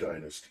Duck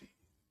Dynasty.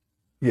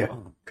 Yeah.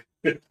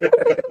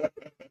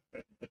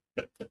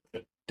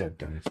 Duck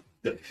Dynasty.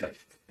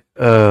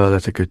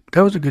 That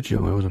was a good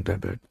show. It wasn't that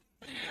bad.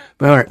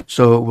 But all right,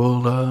 so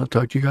we'll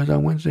talk to you guys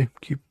on Wednesday.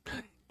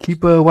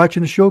 Keep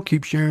watching the show,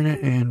 keep sharing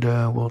it, and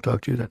we'll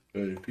talk to you then.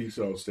 Hey, peace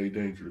out. Stay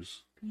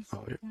dangerous.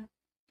 Oh yeah.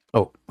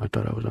 Oh, I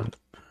thought I was on.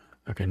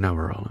 Okay, now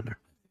we're all in there.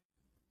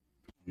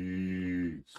 Peace.